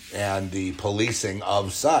and the policing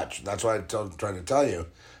of such. That's what I'm trying to tell you.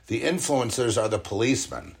 The influencers are the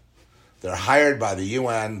policemen. They're hired by the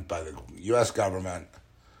UN, by the U.S. government,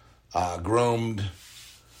 groomed.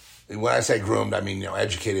 When I say groomed, I mean,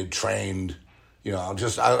 educated, trained, you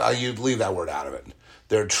leave that word out of it.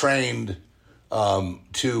 They're trained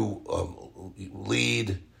to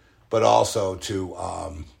lead, but also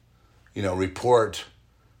to, report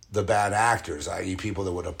the bad actors, i.e. people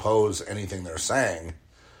that would oppose anything they're saying,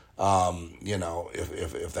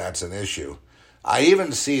 if that's an issue. I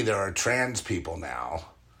even see there are trans people now,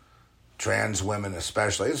 trans women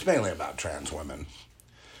especially. It's mainly about trans women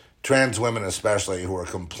especially, who are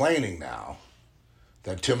complaining now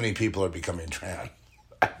that too many people are becoming trans.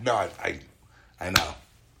 No, I know.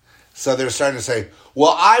 So they're starting to say,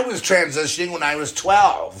 well, I was transitioning when I was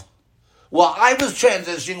 12. Well, I was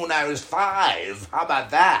transitioning when I was 5. How about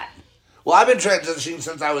that? Well, I've been transitioning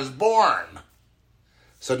since I was born.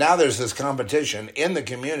 So now there's this competition in the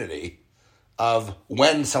community of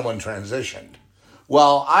when someone transitioned.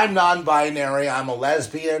 Well, I'm non-binary, I'm a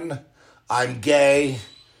lesbian, I'm gay,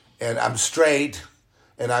 and I'm straight,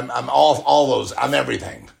 and I'm all those, I'm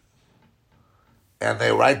everything. And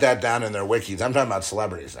they write that down in their wikis. I'm talking about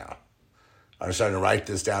celebrities now. Are starting to write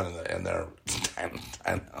this down in their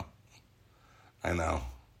I know.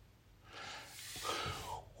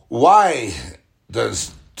 Why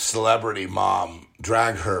does celebrity mom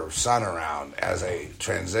drag her son around as a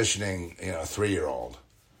transitioning, 3-year-old?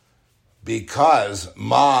 Because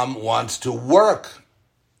mom wants to work.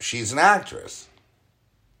 She's an actress.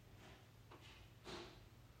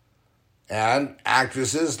 And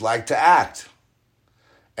actresses like to act.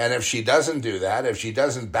 And if she doesn't do that, if she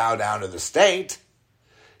doesn't bow down to the state,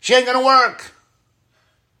 she ain't going to work.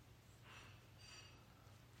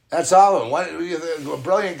 That's all. A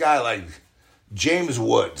brilliant guy like James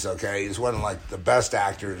Woods, okay? He's one of the best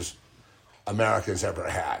actors America's ever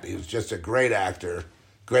had. He was just a great actor,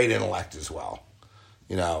 great intellect as well.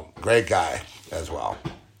 Great guy as well.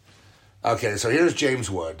 Okay, so here's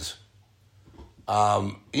James Woods.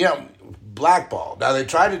 Blackball. Now they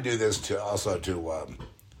try to do this the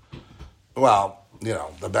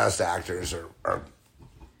best actors are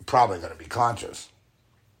probably going to be conscious.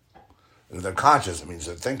 And if they're conscious, it means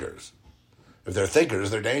they're thinkers. If they're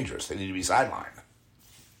thinkers, they're dangerous. They need to be sidelined.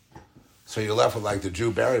 So you're left with like the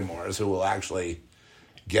Drew Barrymores who will actually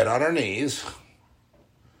get on her knees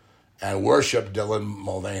and worship Dylan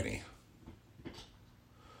Mulvaney.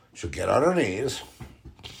 She'll get on her knees.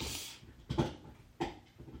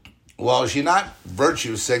 Well, she's not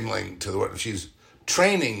virtue signaling to the world. She's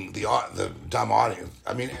training the dumb audience.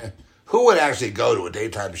 I mean, who would actually go to a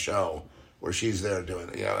daytime show where she's there doing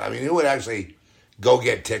it? Who would actually go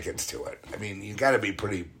get tickets to it? I mean, you got to be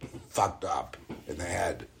pretty fucked up in the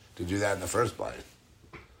head to do that in the first place.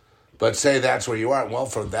 But say that's where you are. Well,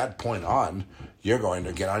 from that point on, you're going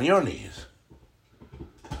to get on your knees.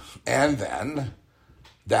 And then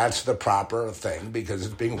that's the proper thing because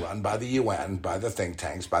it's being run by the UN, by the think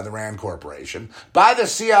tanks, by the RAND Corporation, by the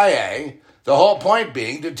CIA. The whole point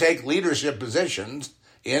being to take leadership positions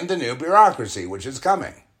in the new bureaucracy, which is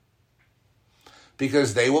coming.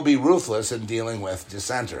 Because they will be ruthless in dealing with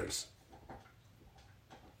dissenters.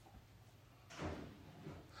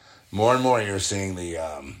 More and more you're seeing the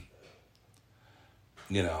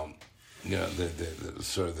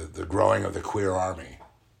growing of the queer army.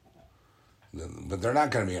 But they're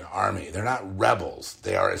not going to be an army. They're not rebels.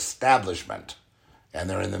 They are establishment. And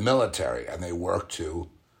they're in the military. And they work to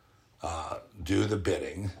do the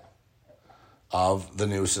bidding of the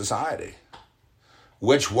new society.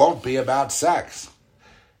 Which won't be about sex.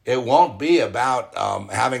 It won't be about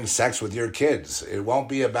having sex with your kids. It won't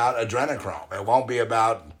be about adrenochrome. It won't be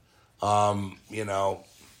about,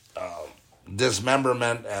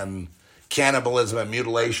 dismemberment and cannibalism and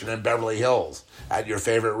mutilation in Beverly Hills at your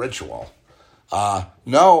favorite ritual.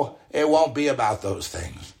 No, it won't be about those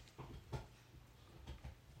things.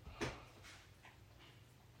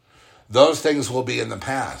 Those things will be in the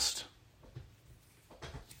past.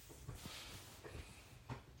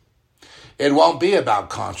 It won't be about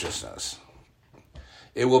consciousness.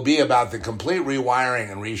 It will be about the complete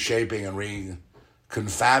rewiring and reshaping and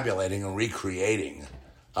reconfabulating and recreating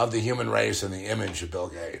of the human race in the image of Bill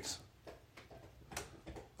Gates.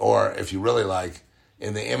 Or, if you really like,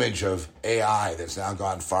 in the image of AI that's now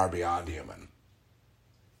gone far beyond human.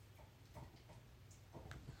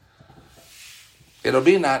 It'll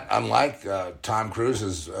be not unlike Tom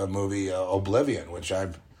Cruise's movie Oblivion, which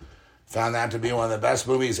I've found that to be one of the best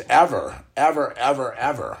movies ever, ever, ever,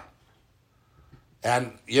 ever.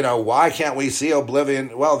 And, why can't we see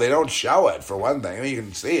Oblivion? Well, they don't show it, for one thing. You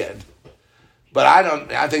can see it. But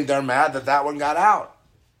I think they're mad that one got out.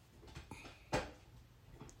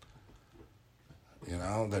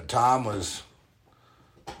 That Tom was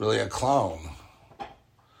really a clone.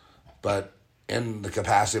 But in the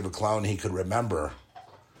capacity of a clone, he could remember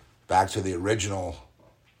back to the original,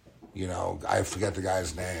 I forget the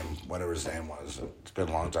guy's name, whatever his name was. It's been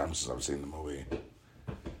a long time since I've seen the movie.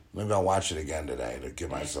 Maybe I'll watch it again today to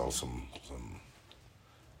give myself some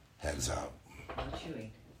heads up. I'm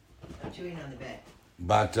chewing on the bed.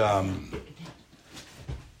 But,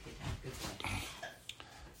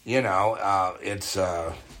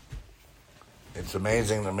 it's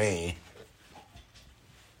amazing to me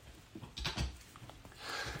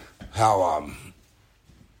how,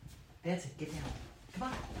 Benson, get down. Come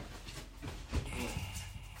on.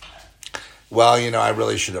 Well, I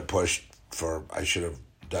really should have I should have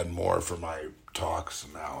done more for my talks.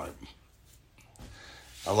 Now,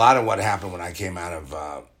 a lot of what happened when I came out of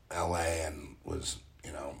L.A. and was,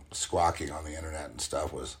 squawking on the internet and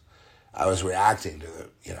stuff was I was reacting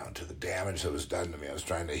to the damage that was done to me. I was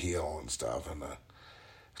trying to heal and stuff, and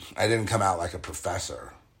I didn't come out like a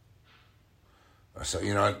professor. So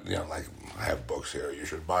like I have books here. You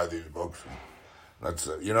should buy these books. That's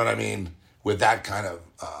you know what I mean. With that kind of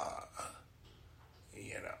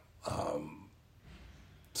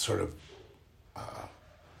sort of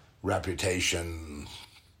reputation,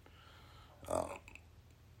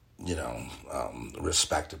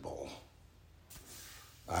 respectable.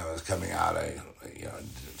 I was coming out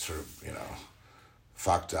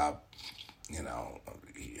fucked up,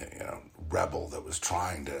 rebel that was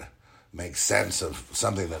trying to make sense of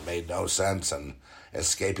something that made no sense and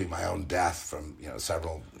escaping my own death from,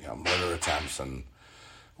 several, murder attempts and,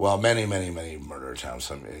 many, many, many murder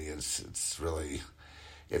attempts. I mean,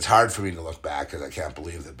 it's hard for me to look back because I can't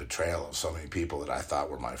believe the betrayal of so many people that I thought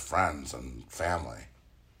were my friends and family.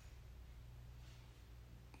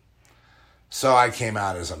 So I came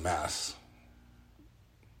out as a mess.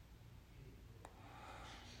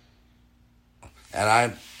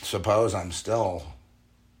 And suppose I'm still,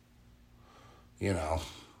 you know,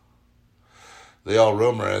 the old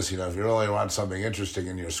rumor is, you know, if you really want something interesting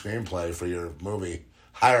in your screenplay for your movie,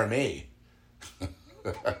 hire me.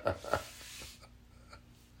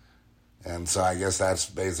 And so I guess that's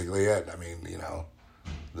basically it. I mean, you know,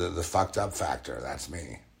 the fucked up factor, that's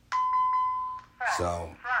me. So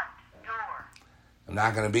I'm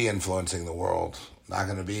not going to be influencing the world. I'm not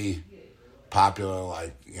going to be popular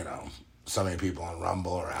like, you know, so many people on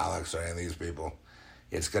Rumble or Alex or any of these people.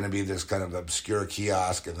 It's going to be this kind of obscure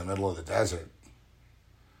kiosk in the middle of the desert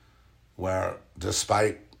where,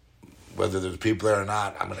 despite whether there's people there or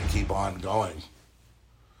not, I'm going to keep on going.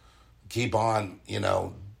 Keep on, you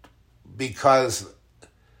know, because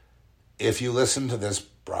if you listen to this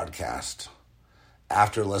broadcast,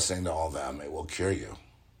 after listening to all of them, it will cure you.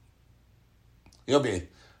 You'll be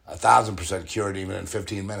 1,000% cured even in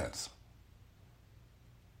 15 minutes.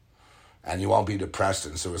 And you won't be depressed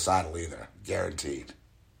and suicidal either. Guaranteed.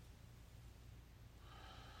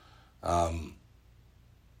 Or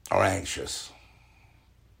anxious.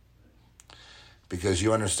 Because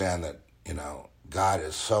you understand that, you know, God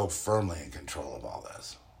is so firmly in control of all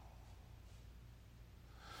this.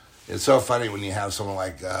 It's so funny when you have someone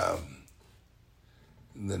like the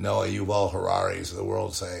Noah Yuval Hararis of the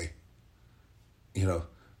world say, you know,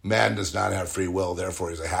 man does not have free will, therefore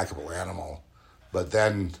he's a hackable animal. But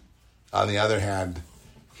then, on the other hand,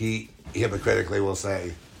 he hypocritically will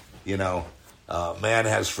say, you know, man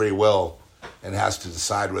has free will and has to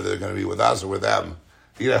decide whether they're going to be with us or with them.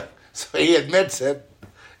 You know, so he admits it,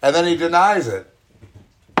 and then he denies it.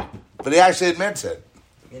 But he actually admits it.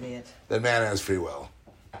 Idiot. That man has free will.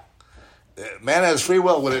 Man has free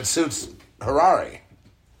will when it suits Harari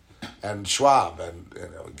and Schwab and, you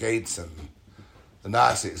know, Gates and the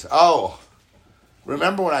Nazis. Oh,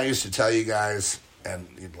 remember when I used to tell you guys, and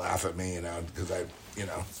you'd laugh at me, you know, because I, you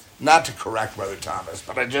know, not to correct Brother Thomas,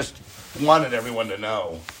 but I just wanted everyone to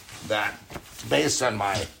know that based on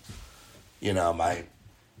my, you know, my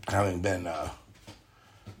having been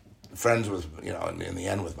friends with, you know, in the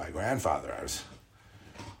end with my grandfather, I was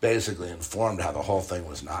basically informed how the whole thing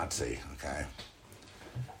was Nazi, okay?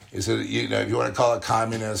 He said, you know, if you want to call it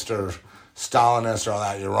communist or Stalinist or all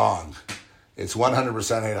that, you're wrong. It's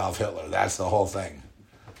 100% Adolf Hitler. That's the whole thing.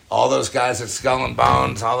 All those guys at Skull and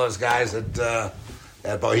Bones, all those guys at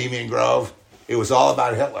Bohemian Grove, it was all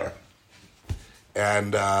about Hitler.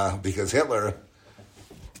 And because Hitler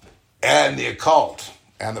and the occult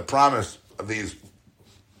and the promise of these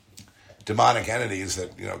demonic entities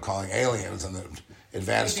that, you know, calling aliens and the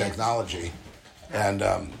advanced technology, and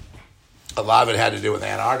a lot of it had to do with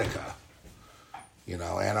Antarctica. You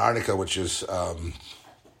know, Antarctica, which is,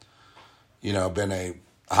 you know, been a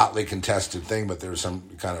hotly contested thing, but there's some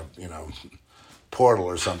kind of, you know, portal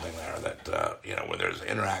or something there that, you know, where there's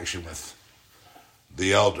interaction with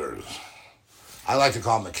the elders. I like to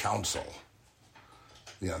call them the council.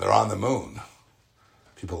 You know, they're on the moon.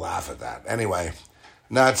 People laugh at that. Anyway,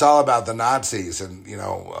 no, it's all about the Nazis and, you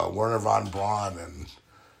know, Werner von Braun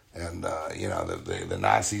and you know, the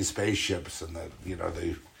Nazi spaceships and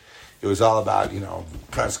it was all about, you know,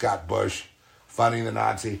 Prescott Bush funding the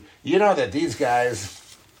Nazi. You know that these guys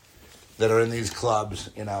that are in these clubs,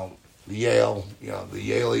 you know, the Yale, you know, the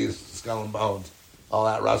Yaleys, Skull and Bones, all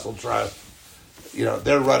that Russell Trust, you know,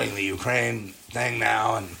 they're running the Ukraine thing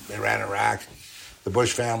now, and they ran Iraq. The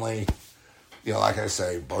Bush family, you know, like I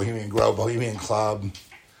say, Bohemian Grove, Bohemian Club.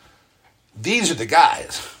 These are the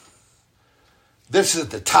guys. This is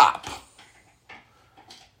at the top.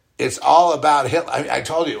 It's all about Hitler. I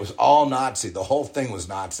told you it was all Nazi. The whole thing was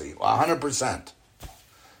Nazi, 100%.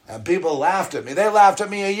 And people laughed at me. They laughed at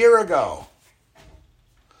me a year ago.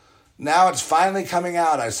 Now it's finally coming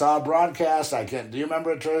out. I saw a broadcast. Do you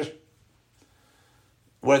remember it, Trish?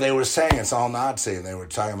 Where they were saying it's all Nazi, and they were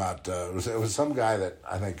talking about, it was some guy that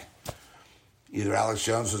I think either Alex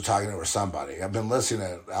Jones was talking to or somebody. I've been listening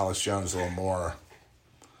to Alex Jones a little more,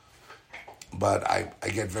 but I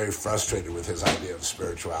get very frustrated with his idea of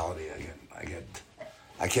spirituality.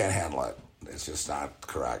 I can't handle it. It's just not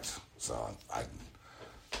correct. So I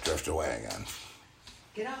drift away again.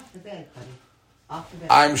 Get off the bed, buddy. Off the bed.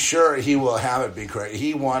 I'm sure he will have it be correct.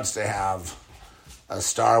 He wants to have a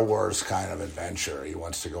Star Wars kind of adventure. He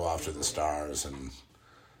wants to go off to the stars and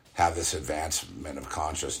have this advancement of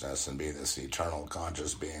consciousness and be this eternal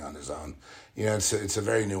conscious being on his own. You know, it's a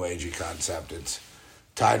very new agey concept. It's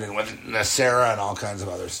tied in with Nasera and all kinds of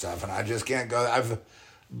other stuff, and I just can't go.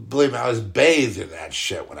 Believe me, I was bathed in that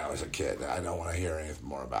shit when I was a kid. I don't want to hear anything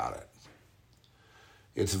more about it.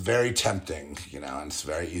 It's very tempting, you know, and it's a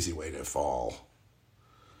very easy way to fall.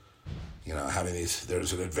 You know, having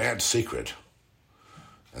there's an advanced secret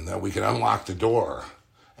and that we can unlock the door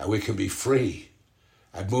and we can be free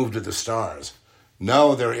and move to the stars.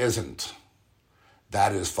 No, there isn't.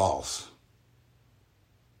 That is false.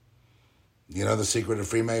 You know the secret of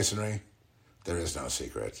Freemasonry? There is no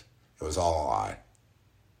secret. It was all a lie.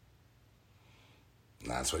 And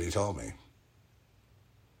that's what he told me.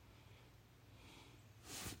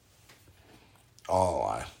 All a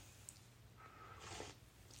lie.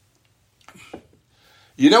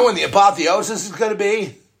 You know when the apotheosis is going to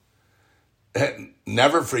be?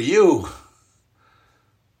 Never for you,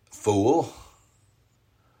 fool.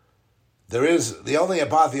 The only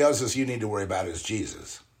apotheosis you need to worry about is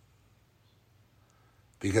Jesus.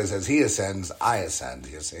 Because as he ascends, I ascend,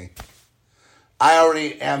 you see. I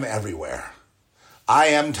already am everywhere. I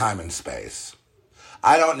am time and space.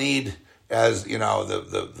 I don't need, as, you know,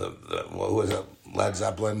 what was it, Led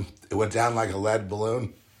Zeppelin? It went down like a lead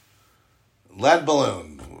balloon. Lead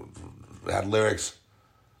balloon had lyrics,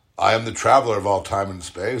 I am the traveler of all time and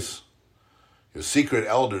space. Your secret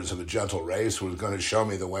elders of a gentle race who was going to show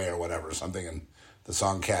me the way or whatever, something in the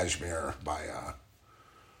song Kashmir by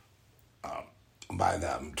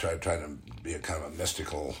them, trying to be a kind of a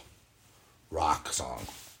mystical rock song.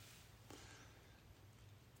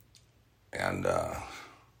 And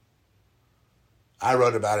I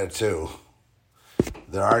wrote about it too.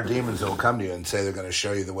 There are demons that will come to you and say they're going to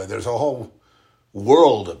show you the way. There's a whole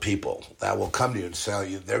world of people that will come to you and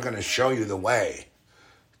say they're going to show you the way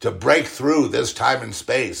to break through this time and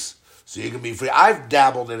space so you can be free. I've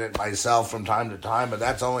dabbled in it myself from time to time, but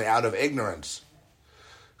that's only out of ignorance.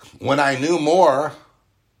 When I knew more,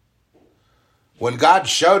 when God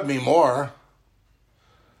showed me more,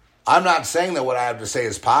 I'm not saying that what I have to say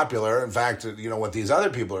is popular. In fact, you know, what these other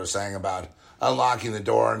people are saying about unlocking the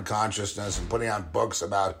door in consciousness and putting out books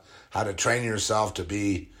about how to train yourself to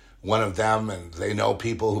be one of them, and they know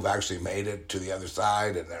people who've actually made it to the other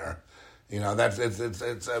side, and they're, you know, that's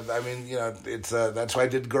why I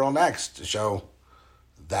did Girl Next, to show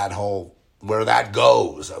that whole, where that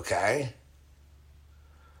goes, okay?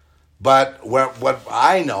 But what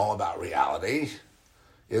I know about reality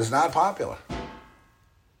is not popular.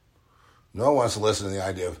 No one wants to listen to the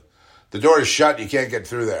idea of, the door is shut, you can't get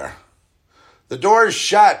through there. The door is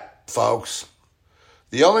shut, folks.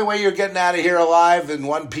 The only way you're getting out of here alive in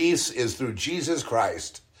one piece is through Jesus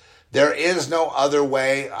Christ. There is no other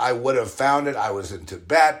way. I would have found it. I was in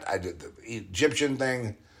Tibet. I did the Egyptian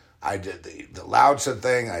thing. I did the Lao Tzu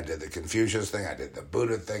thing. I did the Confucius thing. I did the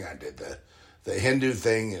Buddha thing. I did the Hindu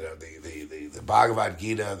thing. You know, the Bhagavad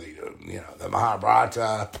Gita. The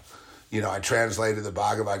Mahabharata. You know, I translated the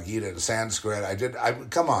Bhagavad Gita into Sanskrit.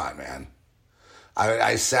 Come on, man.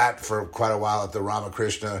 I sat for quite a while at the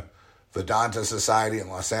Ramakrishna Vedanta Society in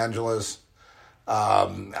Los Angeles.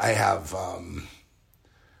 I'd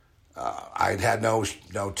had no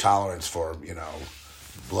tolerance for, you know,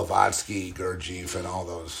 Blavatsky, Gurdjieff, and all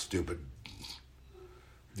those stupid,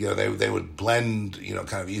 you know, they would blend, you know,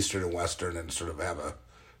 kind of Eastern and Western and sort of have a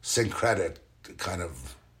syncretic kind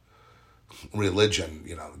of religion,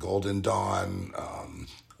 you know, Golden Dawn,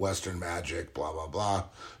 Western magic, blah, blah, blah.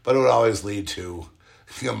 But it would always lead to,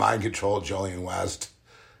 you know, mind control, Jolien West,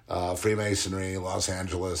 Freemasonry, Los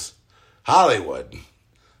Angeles, Hollywood,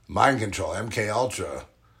 mind control, MK Ultra,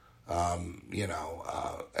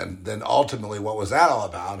 and then ultimately what was that all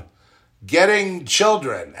about? Getting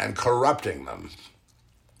children and corrupting them.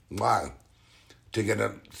 Why? To get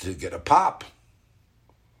a pop.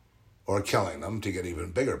 Or killing them to get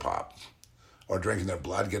even bigger pop. Or drinking their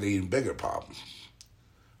blood, get an even bigger pop.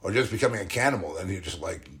 Or just becoming a cannibal, then you're just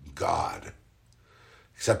like God.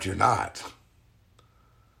 Except you're not.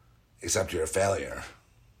 Except you're a failure.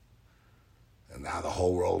 And now the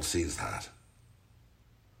whole world sees that.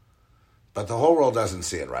 But the whole world doesn't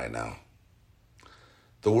see it right now.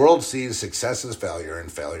 The world sees success as failure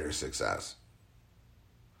and failure as success.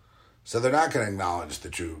 So they're not going to acknowledge the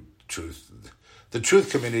truth. The truth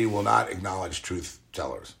community will not acknowledge truth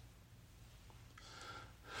tellers.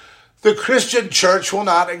 The Christian church will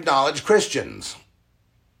not acknowledge Christians.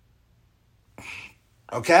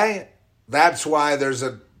 Okay? That's why there's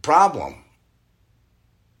a problem.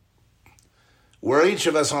 We're each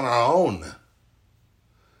of us on our own.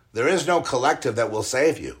 There is no collective that will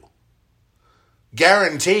save you.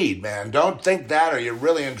 Guaranteed, man. Don't think that or you're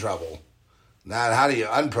really in trouble. Now, how do you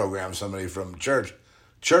unprogram somebody from church?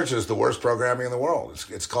 Church is the worst programming in the world.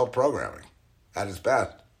 It's called programming at its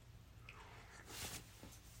best.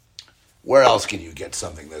 Where else can you get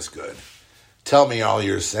something this good? Tell me all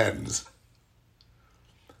your sins.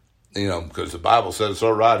 You know, because the Bible says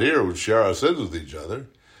so right here, we share our sins with each other.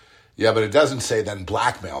 Yeah, but it doesn't say then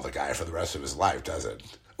blackmail the guy for the rest of his life, does it?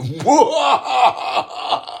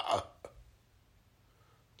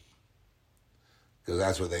 Because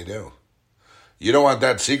that's what they do. You don't want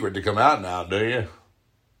that secret to come out now, do you?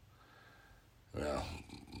 Well,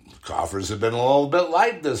 coffers have been a little bit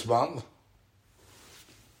light this month.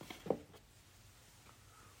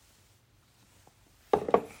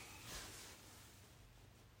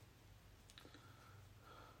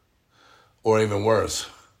 Or even worse,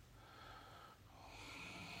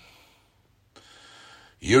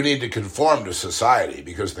 you need to conform to society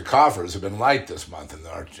because the coffers have been light this month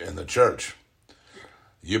in the church.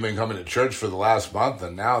 You've been coming to church for the last month,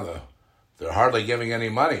 and now they're hardly giving any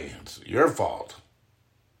money. It's your fault.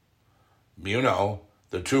 You know,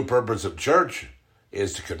 the true purpose of church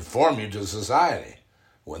is to conform you to society.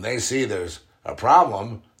 When they see there's a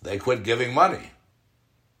problem, they quit giving money.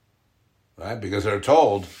 Right? Because they're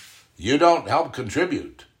told, you don't help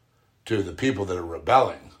contribute to the people that are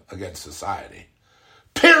rebelling against society.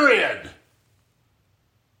 Period!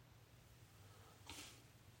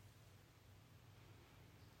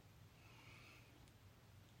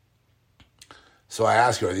 So I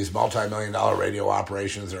ask you, are these multi-million-dollar radio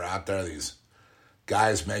operations that are out there, these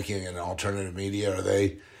guys making an alternative media, are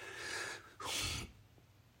they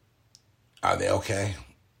okay?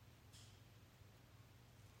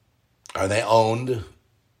 Are they owned?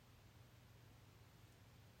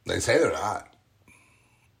 They say they're not.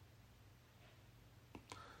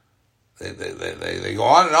 They go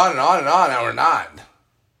on and on and on and on, and we're not.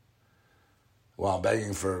 While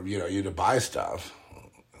begging for, you to buy stuff,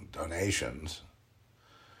 donations.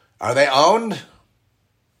 Are they owned?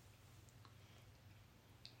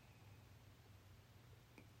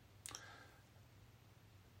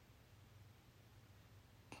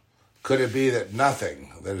 Could it be that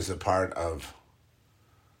nothing that is a part of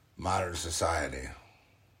modern society,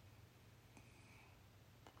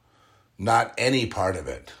 not any part of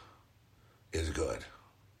it, is good?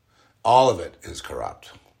 All of it is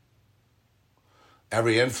corrupt.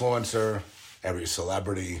 Every influencer, every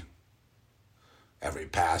celebrity, every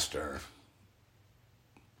pastor,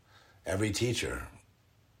 every teacher.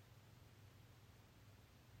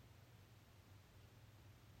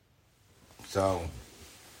 So,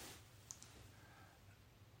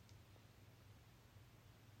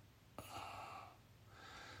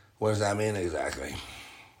 what does that mean exactly?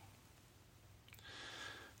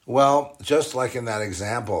 Well, just like in that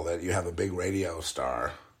example that you have a big radio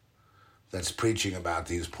star that's preaching about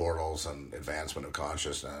these portals and advancement of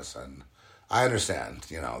consciousness, and I understand,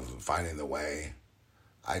 finding the way.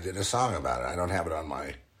 I did a song about it. I don't have it on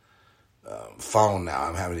my phone now.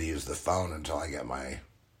 I'm having to use the phone until I get my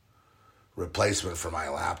replacement for my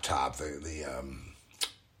laptop. The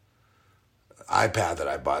iPad that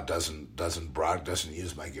I bought doesn't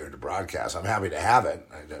use my gear to broadcast. I'm happy to have it.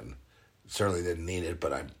 Certainly didn't need it,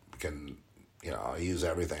 but I can, I'll use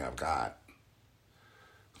everything I've got.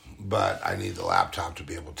 But I need the laptop to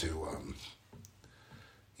be able to,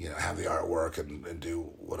 have the artwork and do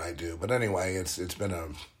what I do. But anyway, it's been a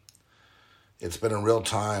real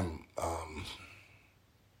time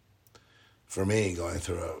for me going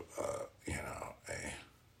through a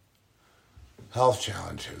health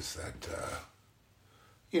challenges that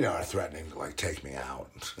are threatening to take me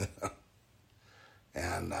out.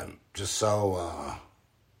 And I'm just so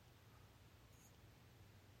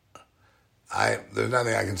there's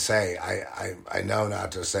nothing I can say. I know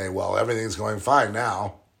not to say, well, everything's going fine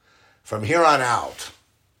now. From here on out,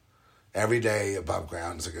 every day above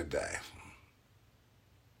ground is a good day.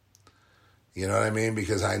 You know what I mean?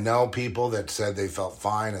 Because I know people that said they felt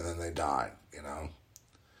fine and then they died,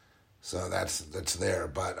 So that's there.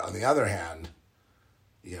 But on the other hand,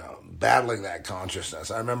 battling that consciousness.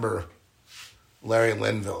 I remember Larry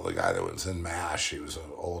Linville, the guy that was in MASH, he was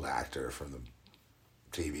an old actor from the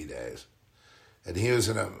TV days. And he was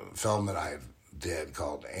in a film that I did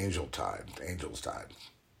called Angel's Tide,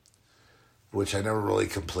 which I never really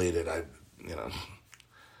completed. I,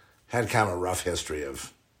 had kind of a rough history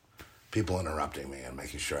of people interrupting me and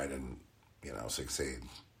making sure I didn't, succeed.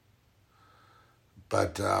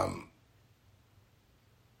 But,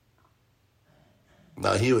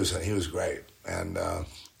 no, he was great. And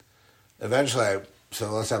eventually, so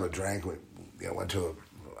let's have a drink. We went to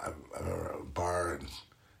a bar in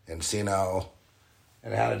Encino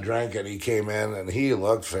and had a drink, and he came in, and he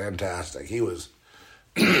looked fantastic. He was,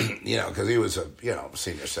 because he was a,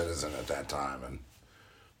 senior citizen at that time, and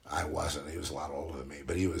I wasn't. He was a lot older than me,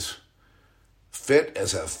 but he was fit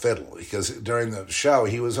as a fiddle, because during the show,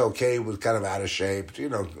 he was okay, was kind of out of shape,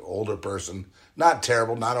 older person, not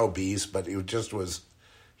terrible, not obese, but he just was,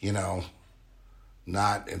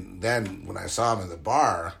 not, and then when I saw him in the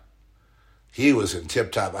bar, he was in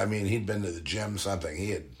tip-top. I mean, he'd been to the gym, something.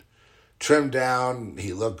 He had trimmed down.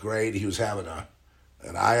 He looked great. He was having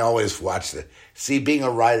and I always watched it. See, being a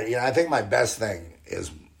writer, I think my best thing is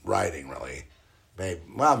writing, really.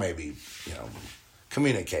 Maybe,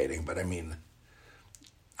 communicating, but I mean,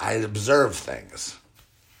 I observe things.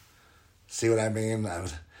 See what I mean?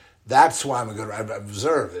 That's why I'm a good writer. I've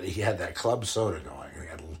observed that he had that club soda going. He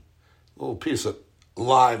had a little piece of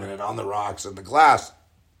lime in it on the rocks, and the glass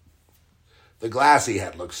he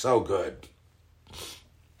had looked so good.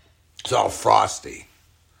 It's all frosty.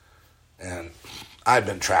 And I've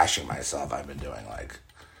been trashing myself. I've been doing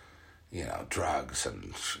drugs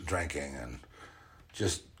and drinking, and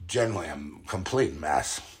just generally I'm a complete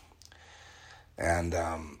mess. And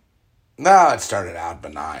no, it started out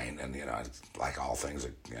benign, and it's like all things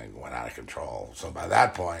that went out of control. So by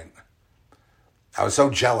that point, I was so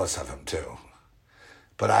jealous of him too.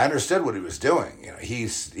 But I understood what he was doing.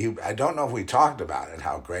 I don't know if we talked about it,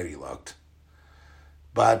 how great he looked.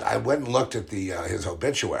 But I went and looked at his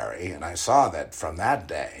obituary, and I saw that from that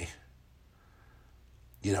day,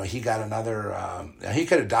 he got another. He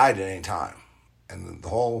could have died at any time, and the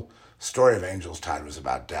whole story of Angel's Tide was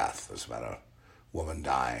about death. It was about a woman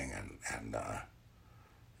dying, and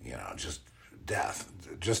just death,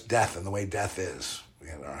 and the way death is.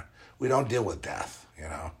 We don't deal with death,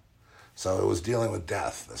 So it was dealing with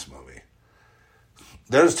death. This movie.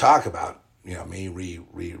 There's talk about me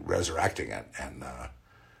resurrecting it and.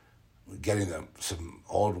 Getting some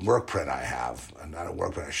old work print I have, and not a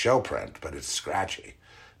work print, a show print, but it's scratchy.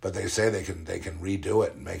 But they say they can redo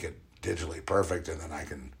it and make it digitally perfect, and then I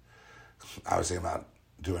was thinking about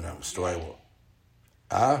doing a story.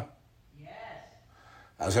 Yes.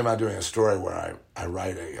 I was thinking about doing a story where I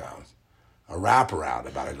write a wraparound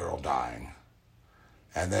about a girl dying,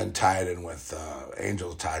 and then tie it in with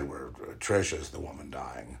Angel's Tide, where Trish is the woman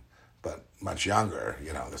dying, but much younger.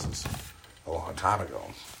 This is a long time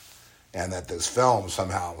ago. And that this film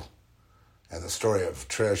somehow, and the story of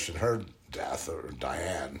Trish and her death, or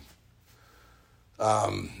Diane,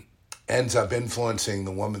 ends up influencing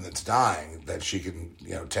the woman that's dying, that she can,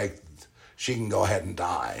 she can go ahead and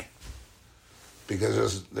die.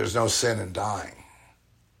 Because there's no sin in dying.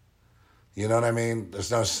 You know what I mean?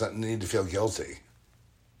 There's no need to feel guilty.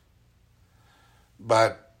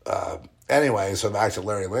 But anyway, so back to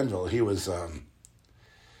Larry Linville, he was...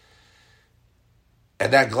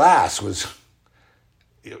 And that glass was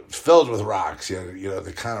filled with rocks,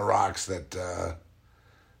 the kind of rocks that,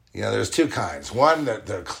 there's two kinds. One, that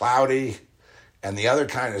they're cloudy, and the other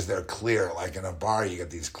kind is they're clear. Like in a bar, you get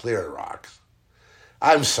these clear rocks.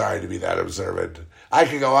 I'm sorry to be that observant. I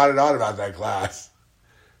could go on and on about that glass.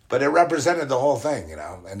 But it represented the whole thing,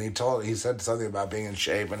 And he said something about being in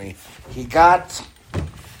shape, and he got,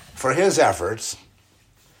 for his efforts,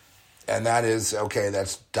 and that is,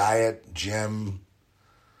 that's diet, gym,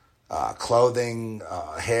 clothing,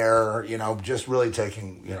 hair, just really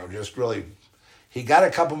taking, he got a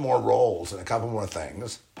couple more roles and a couple more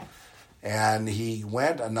things. And he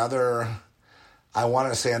went another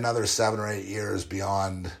 7 or 8 years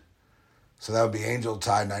beyond. So that would be Angel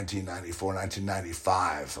Tide 1994,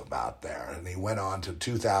 1995, about there. And he went on to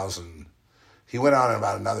 2000. He went on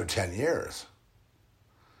about another 10 years.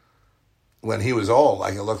 When he was old,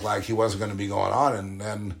 like it looked like he wasn't going to be going on. And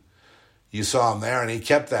then you saw him there, and he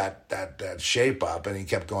kept that shape up, and he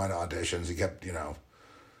kept going to auditions.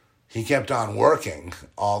 He kept on working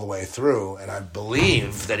all the way through, and I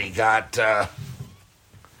believe that he got. I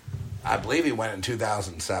believe he went in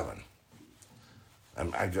 2007.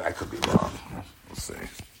 I could be wrong. Let's see.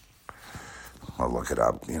 I'll look it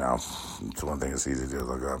up. It's one thing that's easy to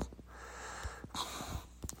look up.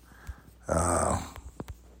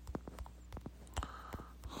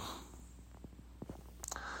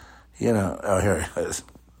 Here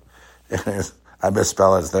it is. I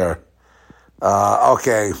misspelled it there.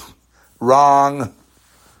 Okay, wrong.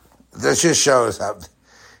 This just shows how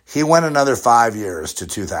he went another 5 years to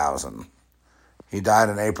 2000. He died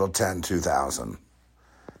on April 10, 2000.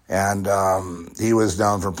 And he was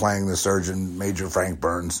known for playing the surgeon, Major Frank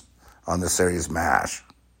Burns, on the series MASH.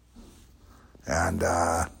 And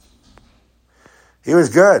he was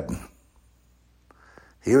good.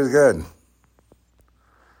 He was good.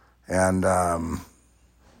 And,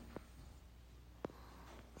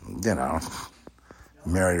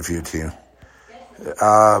 married a few too.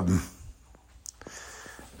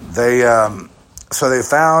 So they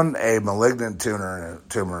found a malignant tumor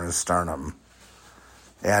in his sternum.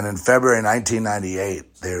 And in February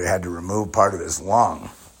 1998, they had to remove part of his lung.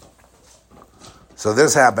 So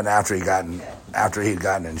this happened after he'd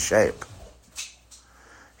gotten in shape.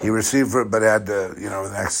 He received, but had to,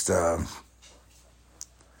 the next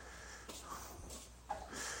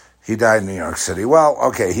He died in New York City. Well,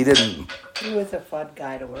 okay, he didn't. He was a fun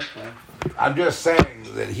guy to work with. I'm just saying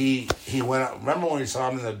that he went out. Remember when we saw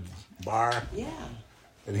him in the bar? Yeah.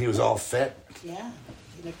 And he was all fit? Yeah.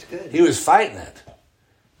 He looked good. He was fighting it.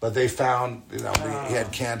 But they found, he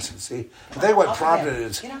had cancer. See, I think what prompted it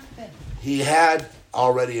is he had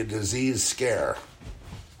already a disease scare.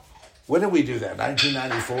 When did we do that?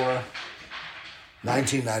 1994?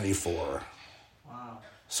 1994. Wow.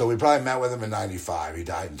 So we probably met with him in 95. He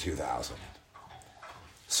died in 2000.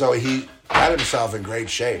 So he had himself in great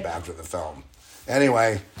shape after the film.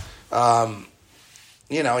 Anyway,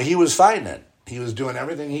 he was fighting it. He was doing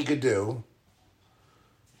everything he could do.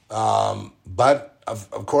 But,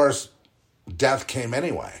 of course, death came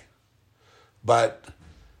anyway. But,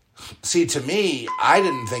 see, to me, I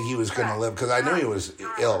didn't think he was going to live because I knew he was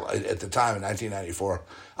ill at the time in 1994.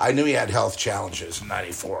 I knew he had health challenges in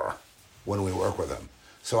 94 when we worked with him.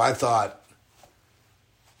 So I thought,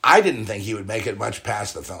 I didn't think he would make it much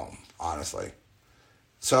past the film, honestly.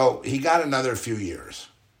 So he got another few years,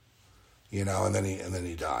 and then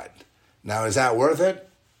he died. Now, is that worth it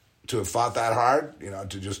to have fought that hard,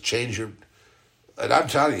 to just change your... And I'm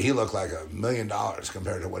telling you, he looked like $1 million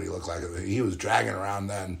compared to what he looked like. He was dragging around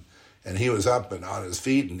then, and he was up and on his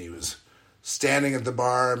feet, and he was standing at the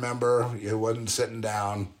bar, remember? He wasn't sitting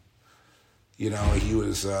down. He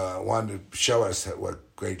was wanted to show us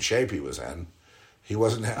what great shape he was in. He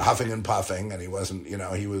wasn't huffing and puffing, and he wasn't,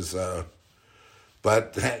 he was...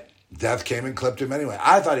 but death came and clipped him anyway.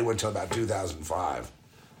 I thought he went till about 2005.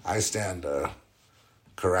 I stand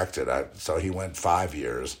corrected. So he went 5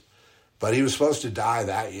 years. But he was supposed to die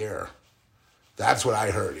that year. That's what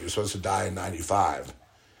I heard. He was supposed to die in 95.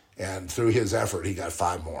 And through his effort, he got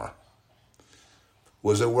 5 more.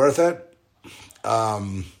 Was it worth it?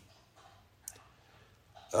 Of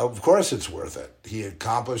course it's worth it. He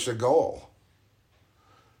accomplished a goal.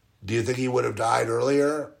 Do you think he would have died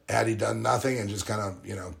earlier had he done nothing and just kind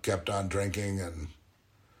of, kept on drinking and,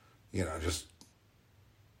 just,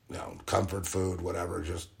 comfort food, whatever,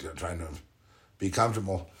 just trying to be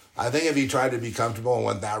comfortable? I think if he tried to be comfortable and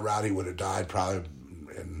went that route, he would have died probably,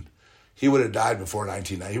 and he would have died before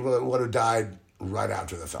 1990. He would have died right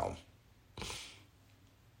after the film.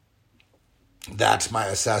 That's my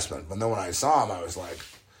assessment. But then when I saw him, I was like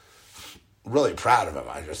really proud of him.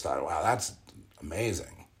 I just thought, wow, that's amazing.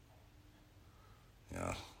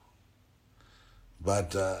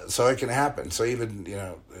 But so it can happen. So even,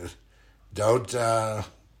 don't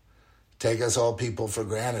take us old people for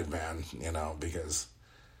granted, man, because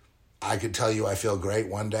I could tell you I feel great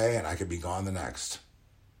one day and I could be gone the next.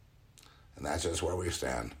 And that's just where we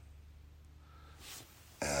stand.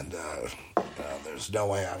 And there's no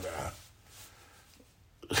way I'm going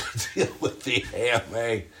to deal with the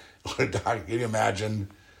AMA. Can you imagine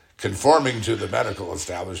conforming to the medical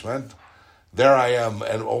establishment? There I am,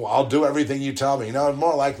 and I'll do everything you tell me.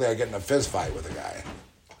 More likely I get in a fist fight with a guy.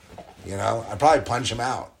 I'd probably punch him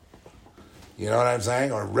out. You know what I'm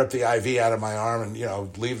saying? Or rip the IV out of my arm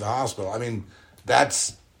and, leave the hospital. I mean,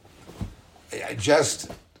 that's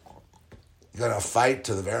just going to fight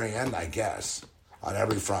to the very end, I guess, on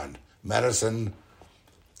every front. Medicine,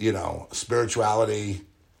 spirituality,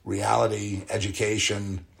 reality,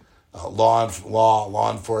 education,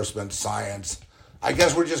 law enforcement, science. I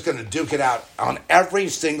guess we're just going to duke it out on every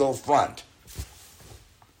single front.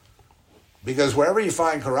 Because wherever you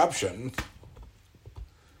find corruption,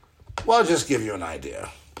 well, I'll just give you an idea.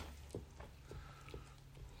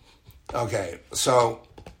 Okay, so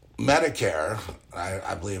Medicare,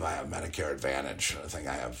 I believe I have Medicare Advantage. I think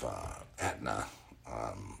I have Aetna.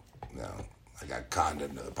 I got conned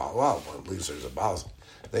into the policy. Well, at least there's a policy.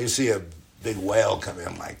 They see a big whale come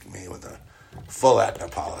in like me with a full Aetna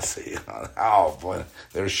policy. Oh, boy,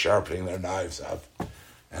 they're sharpening their knives up.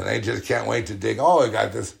 And they just can't wait to dig. Oh, I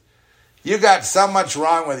got this. You got so much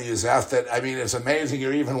wrong with you, Zeph, that, it's amazing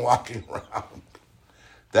you're even walking around.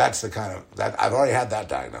 That's the kind of, I've already had that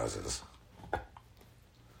diagnosis.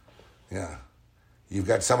 Yeah. You've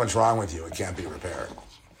got so much wrong with you, it can't be repaired.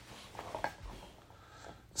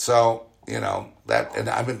 So, that, and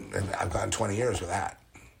I've gone 20 years with that.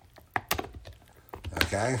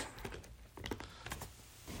 Okay?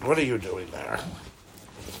 What are you doing there?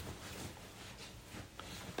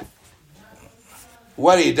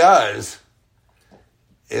 What he does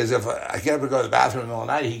is if I get up to go to the bathroom in the middle of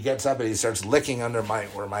the night, he gets up and he starts licking under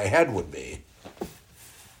where my head would be.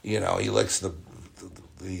 He licks the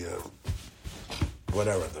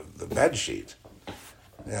bed sheet.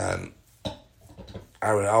 And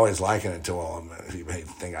I would always liken it to him. He may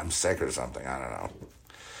think I'm sick or something. I don't know.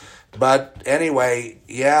 But anyway,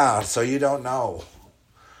 yeah, so you don't know.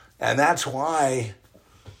 And that's why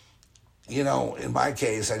in my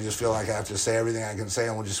case, I just feel like I have to say everything I can say,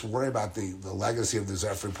 and we'll just worry about the legacy of the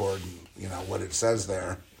Zeph report and, what it says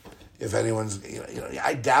there. If anyone's,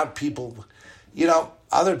 I doubt people,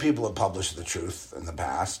 other people have published the truth in the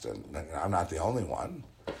past, and I'm not the only one.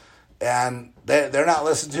 And they're not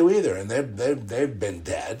listened to either, and they've been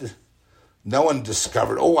dead. No one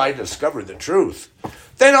discovered, I discovered the truth.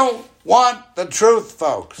 They don't want the truth,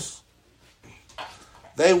 folks.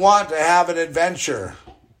 They want to have an adventure.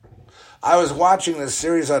 I was watching this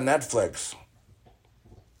series on Netflix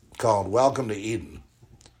called Welcome to Eden.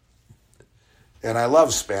 And I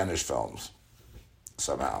love Spanish films,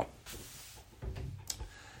 somehow.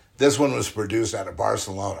 This one was produced out of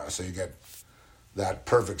Barcelona, so you get that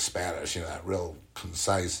perfect Spanish, that real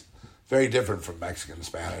concise, very different from Mexican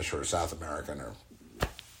Spanish or South American or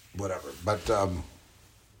whatever. But,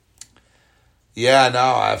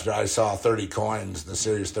 after I saw 30 Coins, the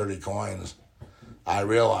series 30 Coins, I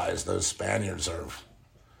realized those Spaniards are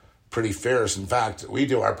pretty fierce. In fact, we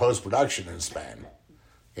do our post-production in Spain,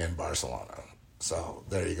 in Barcelona. So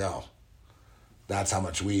there you go. That's how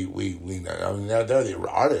much we know. I mean, they're the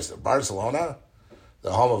artists of Barcelona,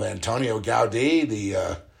 the home of Antonio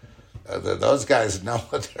Gaudí. Those guys know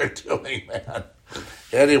what they're doing, man.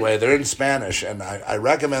 Anyway, they're in Spanish, and I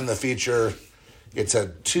recommend the feature. It's a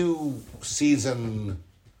 2-season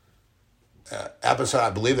episode. I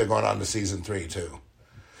believe they're going on to season 3 too.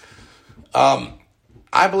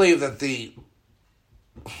 I believe that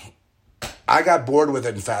I got bored with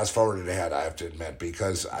it and fast forwarded ahead, I have to admit,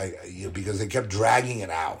 because they kept dragging it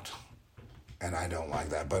out, and I don't like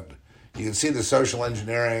that. But you can see the social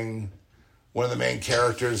engineering. One of the main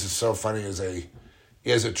characters is so funny. Is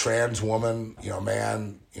a trans woman,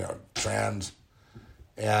 man, trans,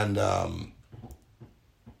 and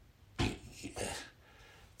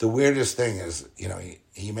the weirdest thing is,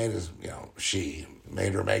 he made she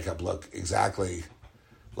made her makeup look exactly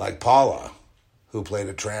like Paula, who played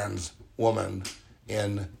a trans woman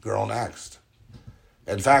in Girl Next.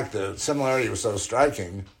 In fact, the similarity was so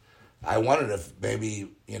striking, I wondered if maybe,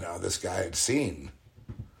 this guy had seen,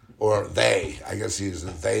 or they, I guess he's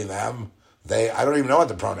they, them, they, I don't even know what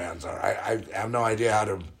the pronouns are. I have no idea how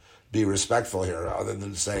to be respectful here other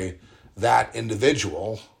than say that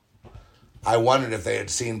individual. I wondered if they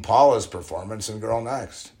had seen Paula's performance in Girl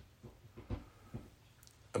Next.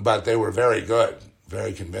 But they were very good,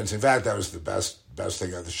 very convincing. In fact, that was the best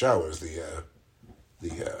thing of the show, was the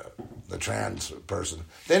trans person.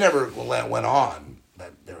 They never went on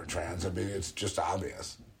that they were trans. I mean, it's just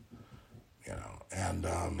obvious, And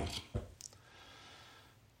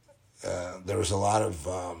there was a lot of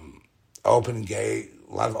open gay,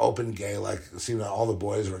 like, it seemed like all the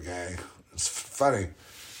boys were gay. It's funny.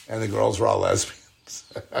 And the girls were all lesbians.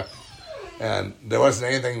 And there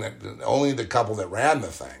wasn't anything only the couple that ran the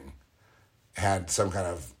thing had some kind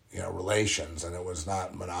of, relations, and it was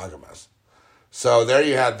not monogamous. So there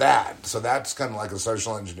you had that. So that's kind of like a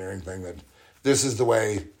social engineering thing, that this is the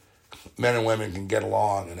way men and women can get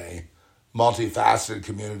along in a multifaceted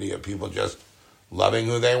community of people just loving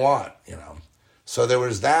who they want, So there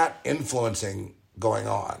was that influencing going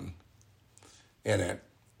on in it,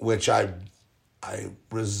 which I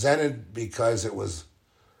resented because it was,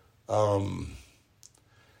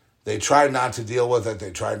 they tried not to deal with it.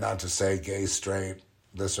 They tried not to say gay, straight,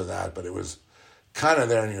 this or that, but it was kind of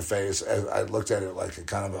there in your face. I looked at it like a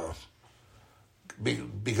kind of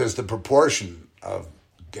because the proportion of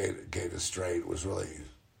gay to straight was really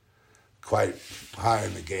quite high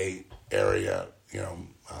in the gay area,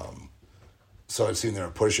 so it seemed they were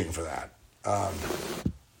pushing for that.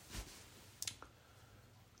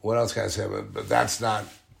 What else can I say? But that's not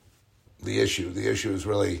the issue. The issue is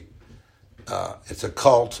really, it's a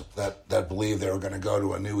cult that believed they were going to go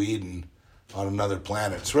to a new Eden on another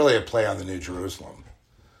planet. It's really a play on the New Jerusalem.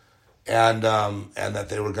 And that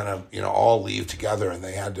they were going to, all leave together, and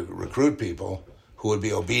they had to recruit people who would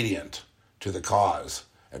be obedient to the cause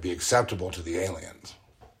and be acceptable to the aliens.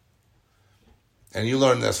 And you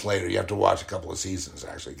learn this later. You have to watch a couple of seasons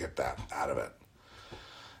to actually get that out of it.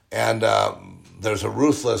 And there's a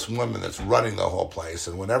ruthless woman that's running the whole place,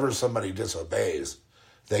 and whenever somebody disobeys,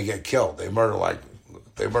 they get killed. They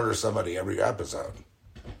murder somebody every episode.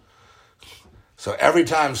 So every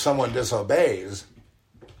time someone disobeys,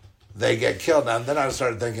 they get killed. And then I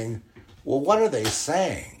started thinking, well, what are they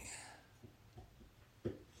saying?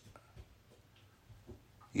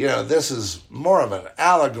 This is more of an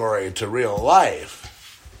allegory to real life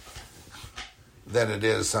than it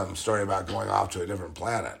is some story about going off to a different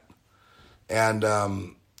planet. And,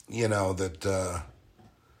 that,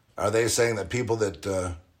 are they saying that people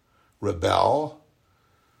that rebel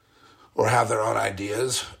or have their own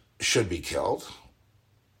ideas should be killed.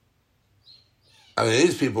 I mean,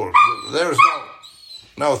 these people, there's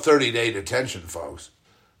no 30-day detention, folks.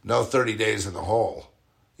 No 30 days in the hole.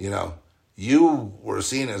 You know, you were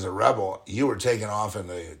seen as a rebel. You were taken off in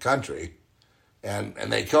the country. And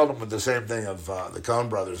they killed him with the same thing of the Coen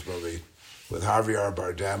Brothers movie with Javier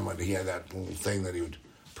Bardem when he had that little thing that he would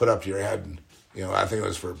put up to your head. And, you know, I think it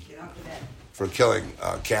was for killing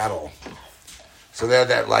cattle. So they had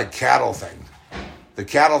that, like, cattle thing. The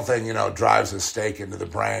cattle thing, you know, drives a stake into the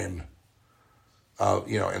brain,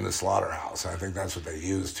 you know, in the slaughterhouse. I think that's what they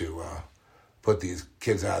used to put these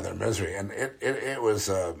kids out of their misery. And it was,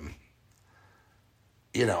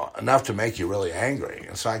 you know, enough to make you really angry.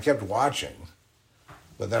 And so I kept watching,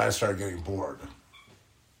 but then I started getting bored.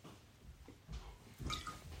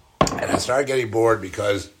 And I started getting bored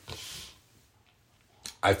because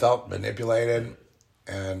I felt manipulated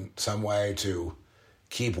in some way to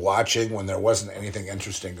keep watching when there wasn't anything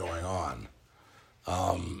interesting going on.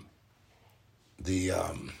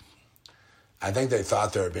 I think they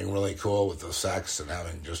thought they were being really cool with the sex and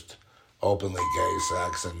having just openly gay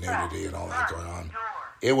sex and nudity and all that going on.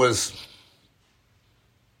 It was,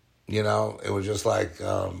 you know, it was just like,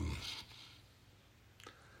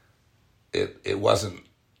 it wasn't,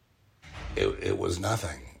 it was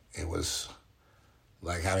nothing. It was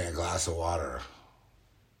like having a glass of water,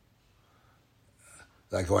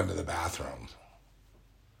 like going to the bathroom,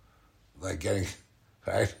 like getting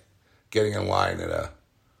in line to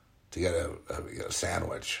get a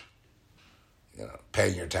sandwich, you know,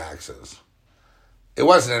 paying your taxes. It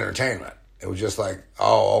wasn't entertainment. It was just like,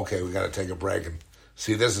 oh, okay, we got to take a break and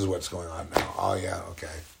see, this is what's going on now. Oh, yeah, okay.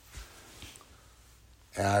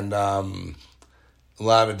 And a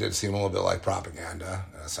lot of it did seem a little bit like propaganda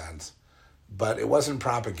in a sense, but it wasn't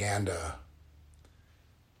propaganda.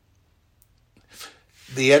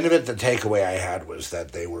 The end of it, the takeaway I had was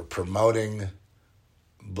that they were promoting,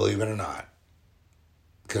 believe it or not,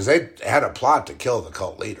 because they had a plot to kill the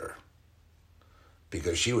cult leader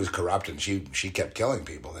because she was corrupt and she kept killing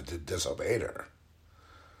people that disobeyed her.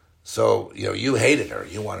 So, you know, you hated her,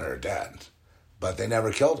 you wanted her dead, but they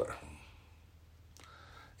never killed her.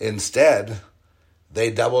 Instead, they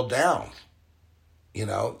doubled down, you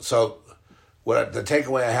know. So what the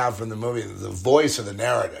takeaway I have from the movie, the voice of the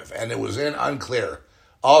narrative, and it was unclear.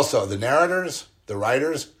 Also, the narrators, the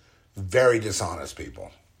writers, very dishonest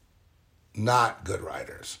people. Not good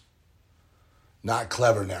writers. Not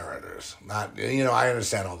clever narrators. Not, you know, I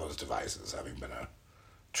understand all those devices, having been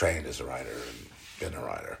trained as a writer and been a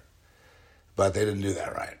writer. But they didn't do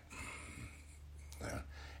that right. Yeah.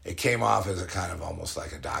 It came off as a kind of almost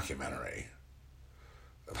like a documentary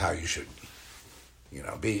of how you should, you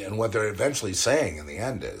know, be. And what they're eventually saying in the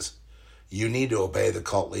end is, you need to obey the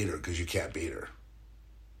cult leader because you can't beat her.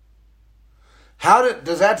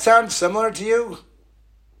 Does that sound similar to you?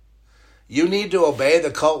 You need to obey the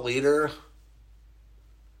cult leader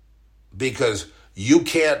because you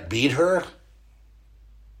can't beat her?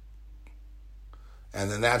 And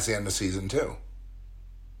then that's the end of season 2.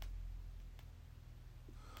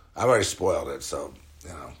 I've already spoiled it, so, you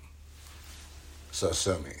know. So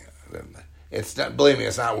sue me. It's not, believe me,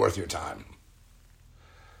 it's not worth your time.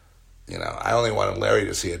 You know, I only wanted Larry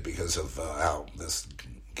to see it because of how this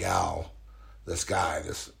guy,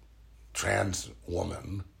 this trans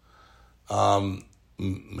woman,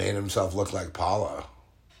 made himself look like Paula.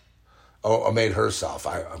 Or made herself.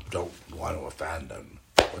 I don't want to offend them.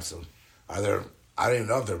 I don't even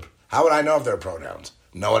know if they're, how would I know if they're pronouns?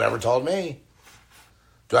 No one ever told me.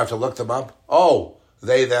 Do I have to look them up? Oh,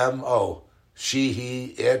 they, them. Oh, she, he,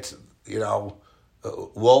 it, you know,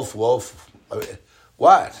 wolf.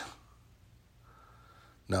 What?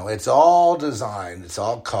 No, it's all designed. It's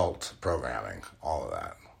all cult programming, all of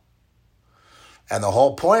that. And the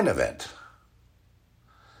whole point of it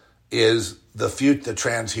is the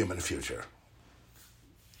transhuman future.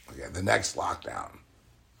 Okay, the next lockdown.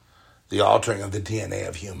 The altering of the DNA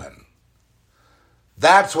of human.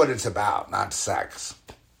 That's what it's about, not sex.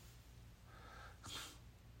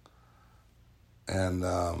 And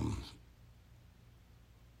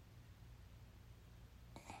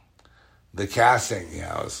the casting, you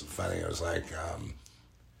know, it was funny. It was like,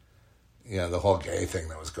 you know, the whole gay thing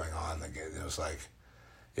that was going on. It was like,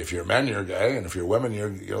 if you're men, you're gay, and if you're women, you're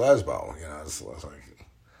lesbo. You know, it's like,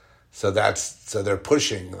 so they're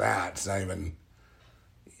pushing that. It's not even,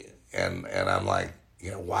 and I'm like,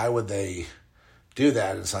 you know, why would they do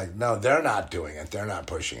that? It's like, no, they're not doing it. They're not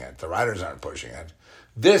pushing it. The writers aren't pushing it.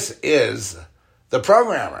 This is the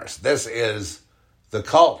programmers. This is the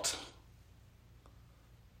cult.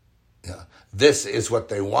 You know, this is what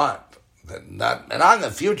they want. And not in the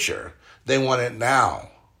future. They want it now.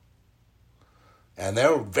 And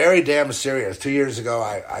they're very damn serious. 2 years ago,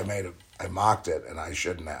 I mocked it, and I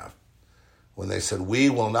shouldn't have. When they said, we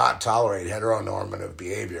will not tolerate heteronormative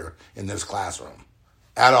behavior in this classroom.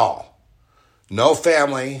 At all. No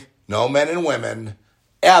family, no men and women,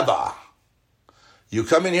 ever. You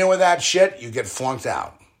come in here with that shit, you get flunked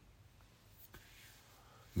out.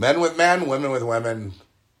 Men with men, women with women,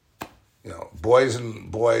 boys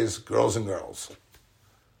and boys, girls and girls.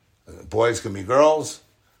 Boys can be girls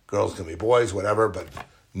can be boys, whatever, but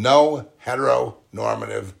no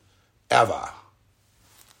heteronormative ever.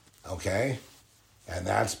 Okay? And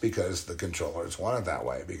that's because the controllers want it that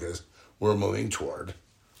way, because we're moving toward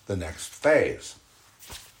the next phase,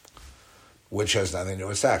 which has nothing to do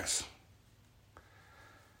with sex.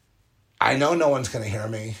 I know no one's going to hear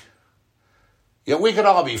me. We could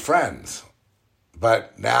all be friends,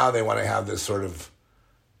 but now they want to have this sort of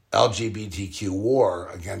LGBTQ war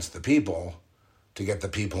against the people to get the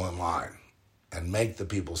people in line and make the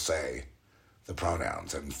people say the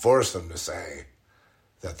pronouns and force them to say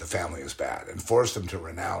that the family is bad and force them to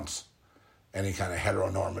renounce any kind of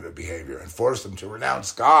heteronormative behavior and force them to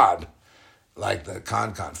renounce God, like the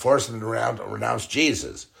con, force them to renounce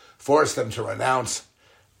Jesus, force them to renounce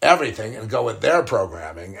everything and go with their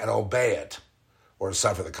programming and obey it or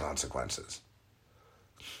suffer the consequences.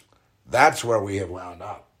 That's where we have wound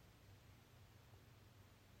up.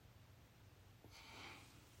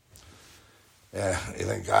 Yeah, you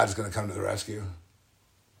think God's going to come to the rescue?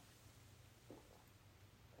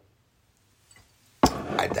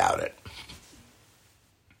 I doubt it.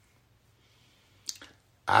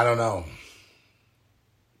 I don't know.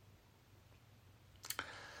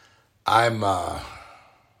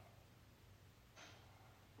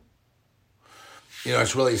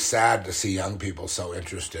 It's really sad to see young people so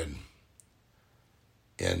interested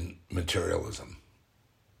in materialism.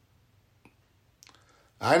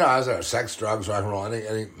 I know, I was there. Sex, drugs, rock and roll,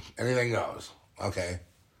 anything goes. Okay.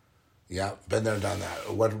 Yeah, been there, done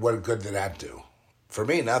that. What good did that do? For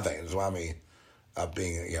me, nothing. It just wound me up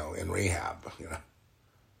being, in rehab,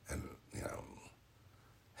 and,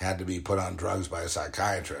 had to be put on drugs by a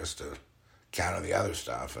psychiatrist to counter the other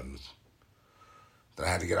stuff. And then I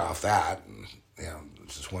had to get off that. And,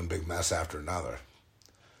 it's just one big mess after another.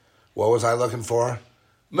 What was I looking for?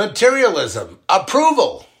 Materialism.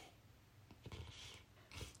 Approval.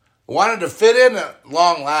 Wanted to fit in at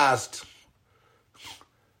long last.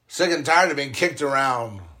 Sick and tired of being kicked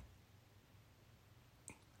around.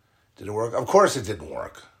 Did it work? Of course it didn't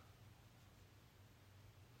work.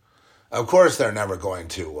 Of course they're never going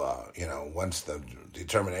to, once the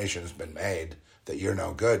determination has been made that you're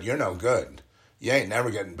no good, you're no good. You ain't never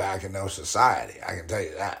getting back in no society. I can tell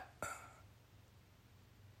you that.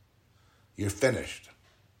 You're finished.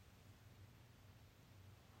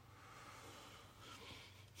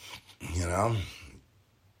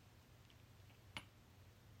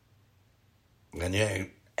 And you ain't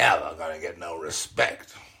ever going to get no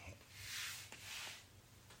respect.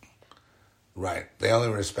 Right. They only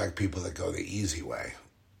respect people that go the easy way.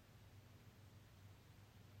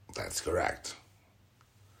 That's correct.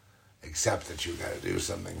 Except that you've got to do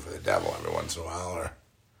something for the devil every once in a while, or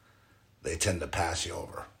they tend to pass you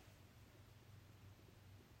over.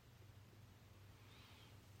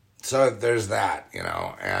 So there's that,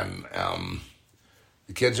 and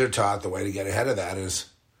the kids are taught the way to get ahead of that is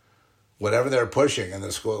whatever they're pushing in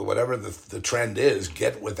the school, whatever the trend is,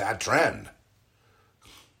 get with that trend.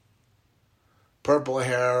 Purple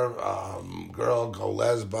hair, girl, go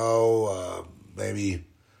lesbo, maybe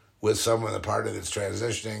with someone in the party that's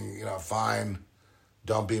transitioning, fine.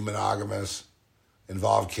 Don't be monogamous.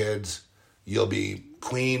 Involve kids. You'll be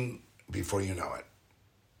queen before you know it.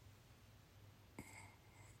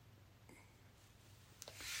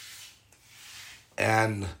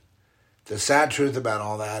 And the sad truth about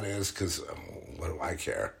all that is, because what do I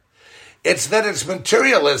care? It's that it's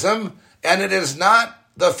materialism and it is not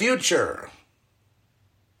the future.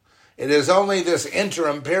 It is only this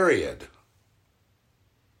interim period.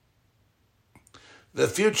 The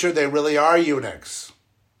future, they really are eunuchs.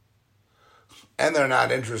 And they're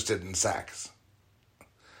not interested in sex.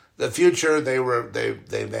 The future, they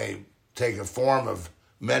may take a form of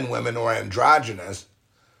men, women, or androgynous,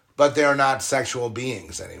 but they're not sexual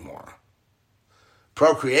beings anymore.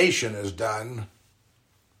 Procreation is done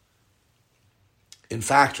in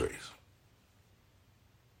factories.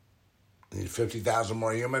 Need 50,000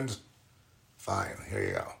 more humans? Fine, here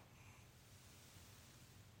you go.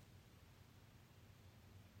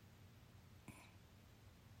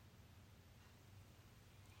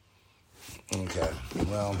 Okay,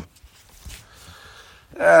 well,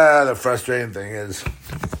 the frustrating thing is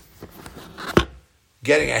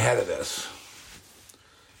getting ahead of this.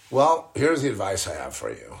 Well, here's the advice I have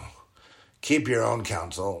for you. Keep your own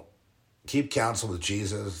counsel. Keep counsel with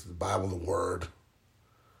Jesus, the Bible, the Word.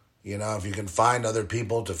 You know, if you can find other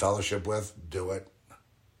people to fellowship with, do it.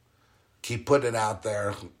 Keep putting it out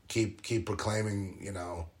there. Keep proclaiming,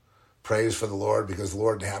 praise for the Lord, because the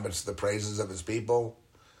Lord inhabits the praises of his people.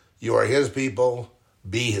 You are his people.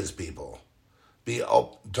 Be his people.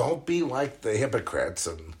 Don't be like the hypocrites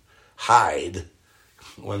and hide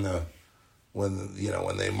when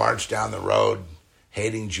they march down the road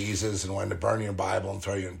hating Jesus and wanting to burn your Bible and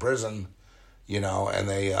throw you in prison, and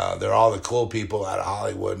they're all the cool people out of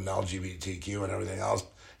Hollywood and LGBTQ and everything else,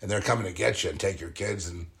 and they're coming to get you and take your kids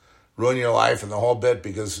and ruin your life and the whole bit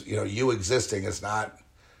because, you existing is not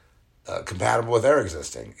compatible with their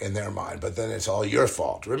existing in their mind, but then it's all your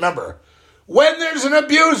fault. Remember, when there's an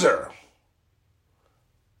abuser,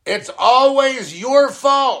 it's always your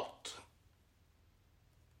fault.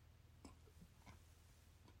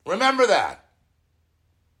 Remember that.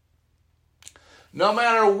 No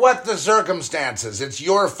matter what the circumstances, it's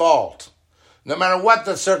your fault. No matter what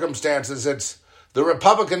the circumstances, it's the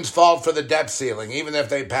Republicans' fault for the debt ceiling. Even if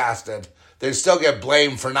they passed it, they still get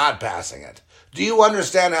blamed for not passing it. Do you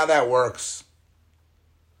understand how that works?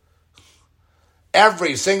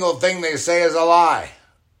 Every single thing they say is a lie.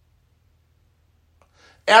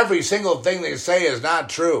 Every single thing they say is not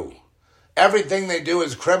true. Everything they do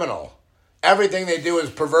is criminal. Everything they do is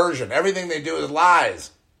perversion. Everything they do is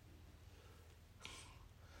lies.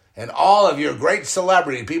 And all of your great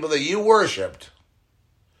celebrity, people that you worshipped,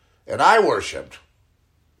 and I worshipped,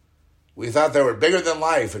 we thought they were bigger than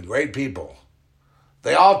life and great people.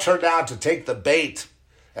 They all turned out to take the bait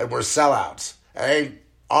and were sellouts. And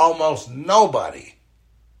almost nobody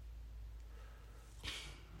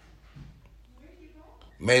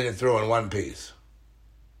made it through in one piece.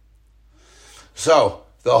 So,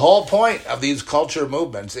 the whole point of these culture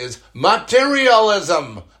movements is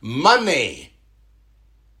materialism, money,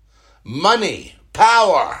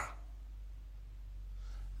 power.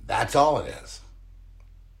 That's all it is.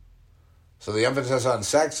 So the emphasis on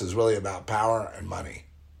sex is really about power and money.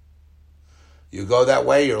 You go that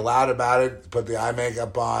way, you're loud about it, put the eye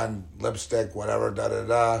makeup on, lipstick, whatever,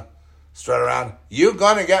 strut around. You're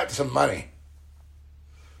going to get some money.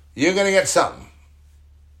 You're going to get something.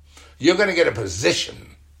 You're going to get a position.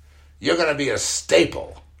 You're going to be a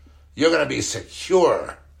staple. You're going to be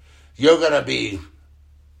secure. You're going to be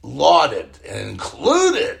lauded and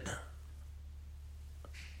included.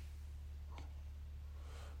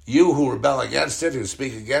 You who rebel against it, who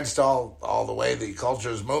speak against all the way the culture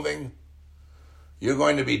is moving, you're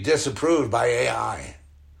going to be disapproved by AI.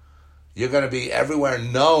 You're going to be everywhere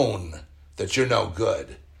known that you're no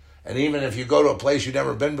good. And even if you go to a place you've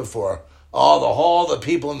never been before, all the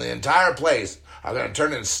people in the entire place are going to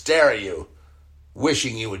turn and stare at you,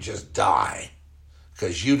 wishing you would just die,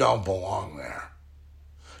 because you don't belong there.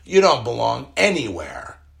 You don't belong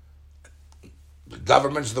anywhere. The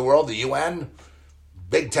governments of the world, the UN,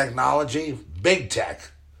 big technology, big tech,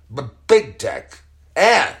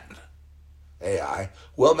 and AI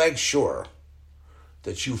will make sure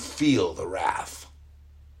that you feel the wrath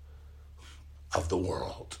of the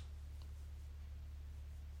world.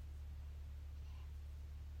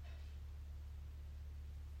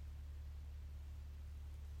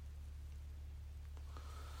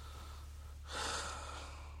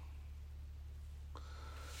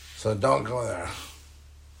 So don't go there.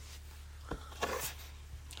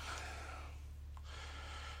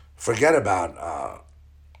 Forget about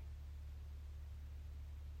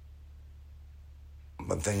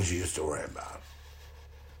the things you used to worry about.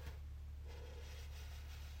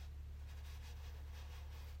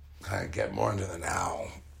 Kind of get more into the now.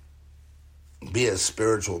 Be a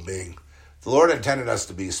spiritual being. The Lord intended us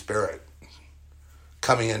to be spirit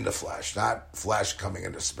coming into flesh, not flesh coming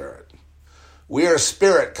into spirit. We are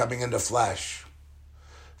spirit coming into flesh.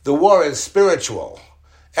 The war is spiritual.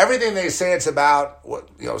 Everything they say it's about,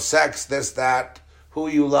 sex, this, that, who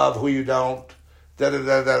you love, who you don't,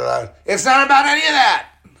 It's not about any of that.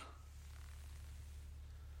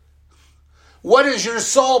 What is your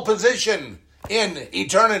sole position in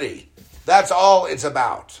eternity? That's all it's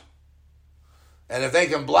about. And if they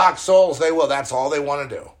can block souls, they will. That's all they want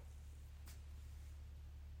to do.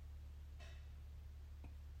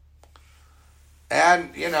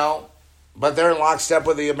 And, but they're in lockstep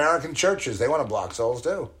with the American churches. They want to block souls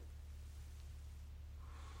too.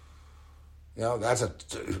 That's a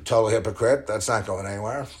total hypocrite. That's not going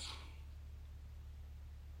anywhere.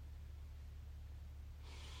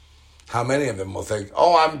 How many of them will think,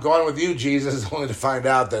 I'm going with you, Jesus, only to find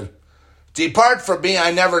out that, depart from me,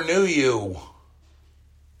 I never knew you.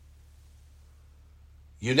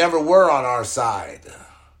 You never were on our side.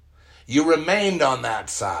 You remained on that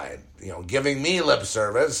side, giving me lip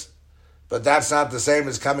service, but that's not the same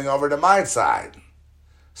as coming over to my side.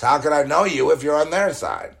 So how can I know you if you're on their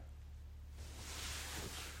side?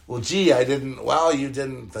 Well, gee, you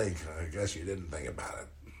didn't think. I guess you didn't think about it.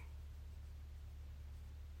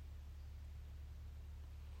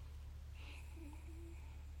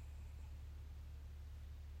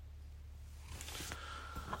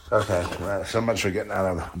 Okay, well, so much for getting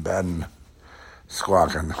out of bed and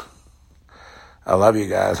squawking. I love you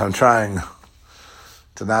guys. I'm trying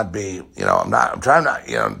to not be, I'm trying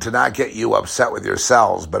not, to not get you upset with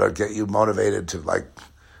yourselves, but to get you motivated to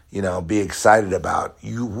be excited about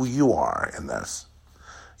who you are in this.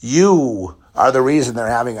 You are the reason they're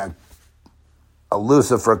having a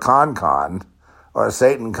Lucifer Con or a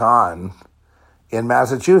Satan Con in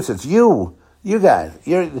Massachusetts. You guys,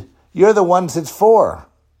 you're the ones it's for.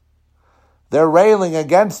 They're railing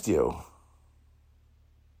against you.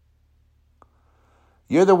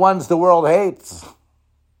 You're the ones the world hates.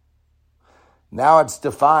 Now it's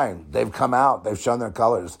defined. They've come out. They've shown their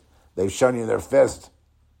colors. They've shown you their fist.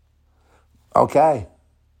 Okay.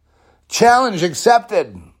 Challenge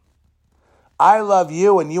accepted. I love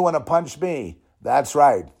you and you want to punch me. That's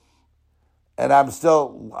right. And I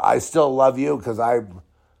still love you because I'm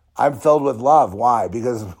filled with love. Why?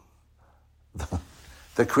 Because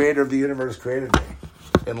the creator of the universe created me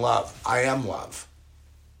in love. I am love.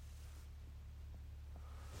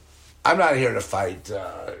 I'm not here to fight,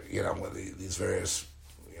 with these various,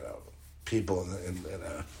 people in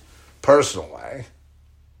a personal way.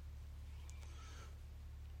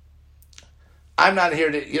 I'm not here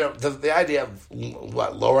to, the idea of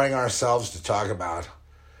lowering ourselves to talk about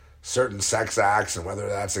certain sex acts and whether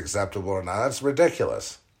that's acceptable or not, that's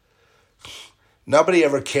ridiculous. Nobody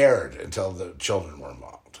ever cared until the children were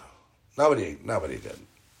involved. Nobody did.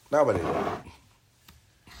 Nobody did.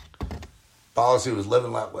 Policy was live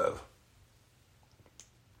and let live.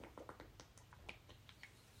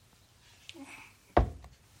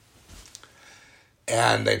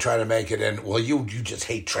 And they try to make it in, well, you just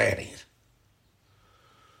hate trannies.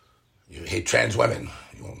 You hate trans women.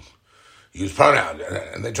 You use pronouns.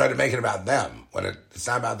 And they try to make it about them when it's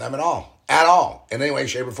not about them at all. At all. In any way,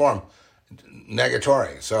 shape, or form.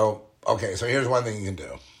 Negatory. So here's one thing you can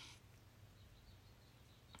do.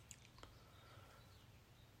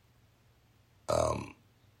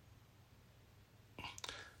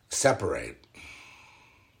 Separate.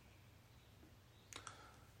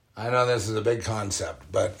 I know this is a big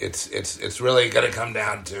concept, but it's really going to come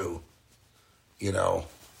down to,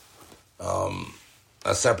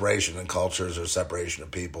 a separation in cultures or separation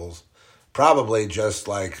of peoples. Probably just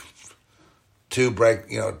like two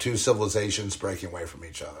civilizations breaking away from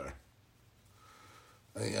each other.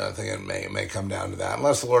 I think it may come down to that,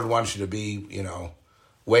 unless the Lord wants you to be,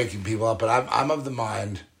 waking people up. But I'm of the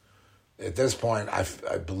mind, at this point,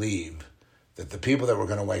 I believe that the people that were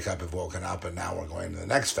going to wake up have woken up, and now we're going to the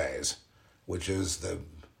next phase, which is the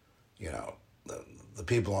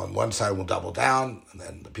people on one side will double down, and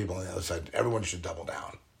then the people on the other side, everyone should double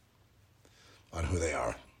down on who they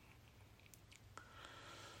are.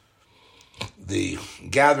 The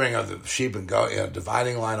gathering of the sheep and goat,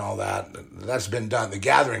 dividing line, all that's been done. The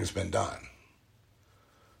gathering's been done.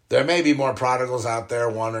 There may be more prodigals out there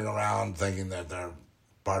wandering around thinking that they're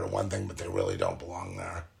part of one thing, but they really don't belong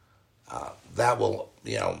there. That will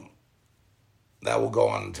go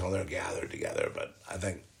on until they're gathered together. But I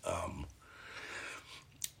think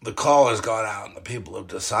the call has gone out, and the people have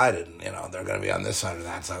decided, they're going to be on this side or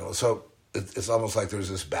that side. So it's almost like there's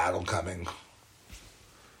this battle coming,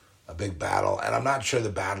 a big battle, and I'm not sure the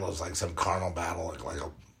battle is like some carnal battle, like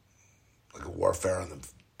a warfare in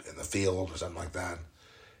the field or something like that.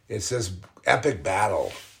 It's this epic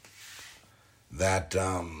battle that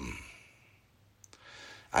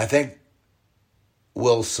I think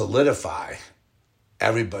will solidify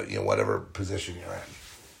everybody, whatever position you're in.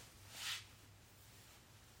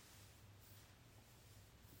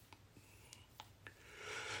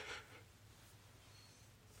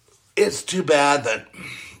 It's too bad that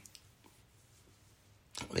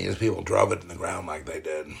these people drove it in the ground like they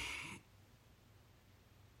did.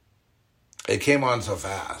 It came on so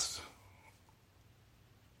fast.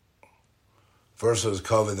 First it was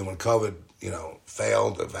COVID, then when COVID,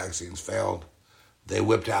 failed, the vaccines failed, they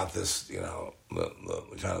whipped out this, the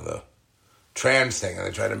kind of the trans thing, and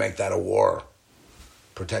they tried to make that a war,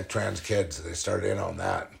 protect trans kids, and they started in on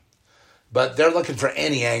that. But they're looking for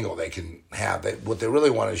any angle they can have. What they really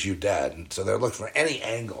want is you dead, and so they're looking for any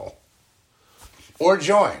angle. Or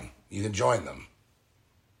join. You can join them.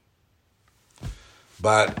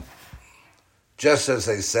 But just as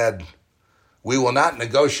they said, we will not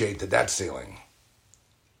negotiate the debt ceiling.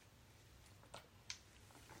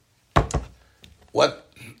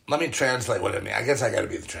 Let me translate what it means. I guess I got to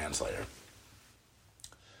be the translator.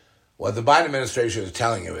 What the Biden administration is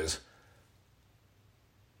telling you is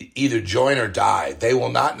either join or die. They will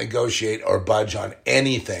not negotiate or budge on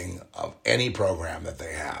anything of any program that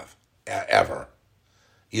they have, ever.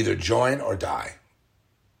 Either join or die.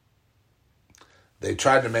 They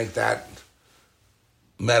tried to make that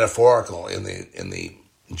metaphorical in the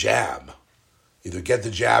jab. Either get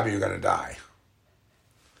the jab or you're going to die.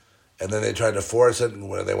 And then they tried to force it, and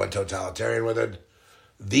when they went totalitarian with it.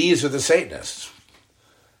 These are the Satanists.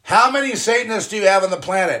 How many Satanists do you have on the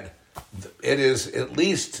planet? It is at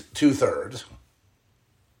least 2/3.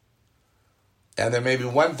 And there may be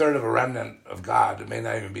 1/3 of a remnant of God. It may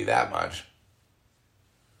not even be that much.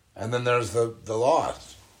 And then there's the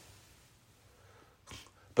lost.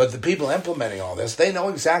 But the people implementing all this, they know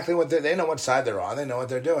exactly they know what side they're on. They know what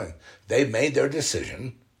they're doing. They've made their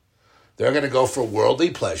decision. They're going to go for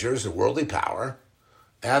worldly pleasures or worldly power.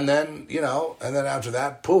 And then, and then after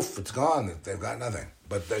that, poof, it's gone. They've got nothing.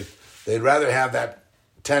 But they'd rather have that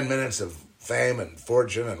 10 minutes of fame and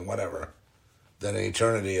fortune and whatever than an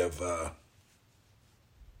eternity of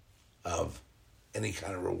any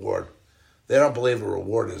kind of reward. They don't believe a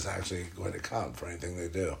reward is actually going to come for anything they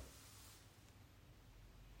do.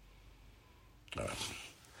 All right.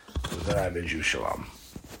 Then I bid you shalom.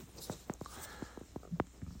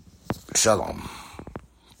 Shalom.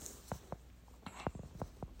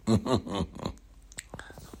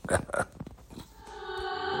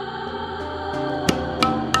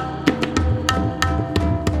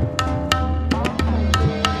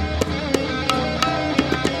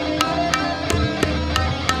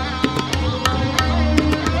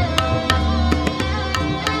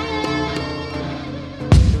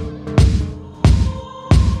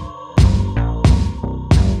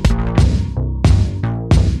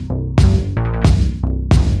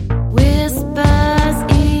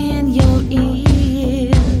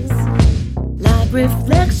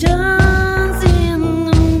 Reflections in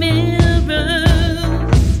the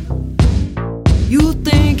mirrors. You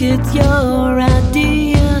think it's your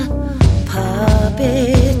idea,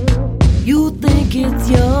 puppet. You think it's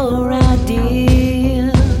your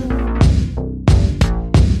idea.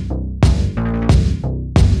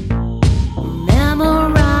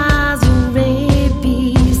 Memorize your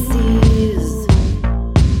ABCs,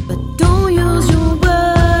 but don't use your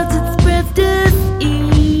words, it spreads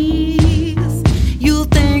disease. You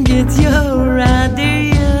think it's your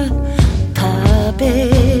idea,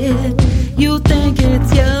 puppet. You think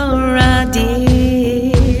it's your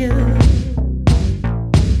idea.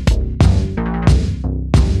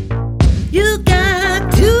 You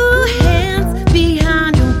got 2 hands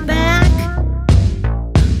behind your back,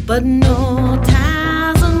 but no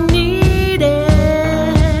ties are needed.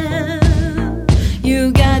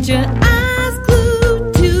 You got your eyes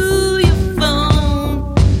glued to your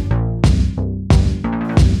phone,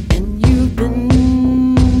 and you've been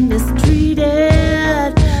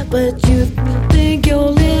mistreated, but you think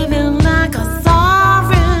you're living like a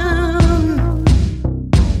sovereign,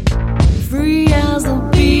 free as a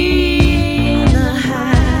bee in a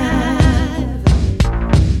hive.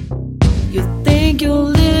 You think you're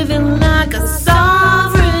living like a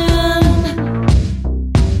sovereign,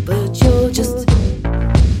 but you're just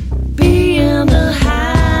being a hive.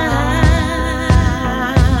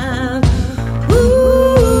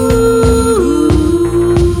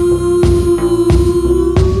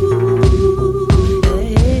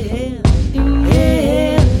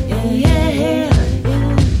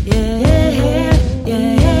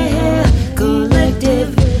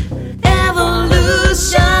 Collective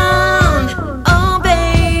evolution. Oh,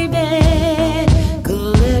 baby.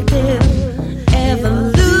 Collective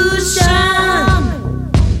evolution.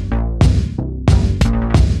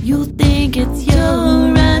 You think it's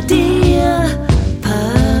your idea,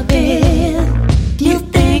 puppet. You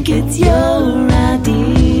think it's your idea.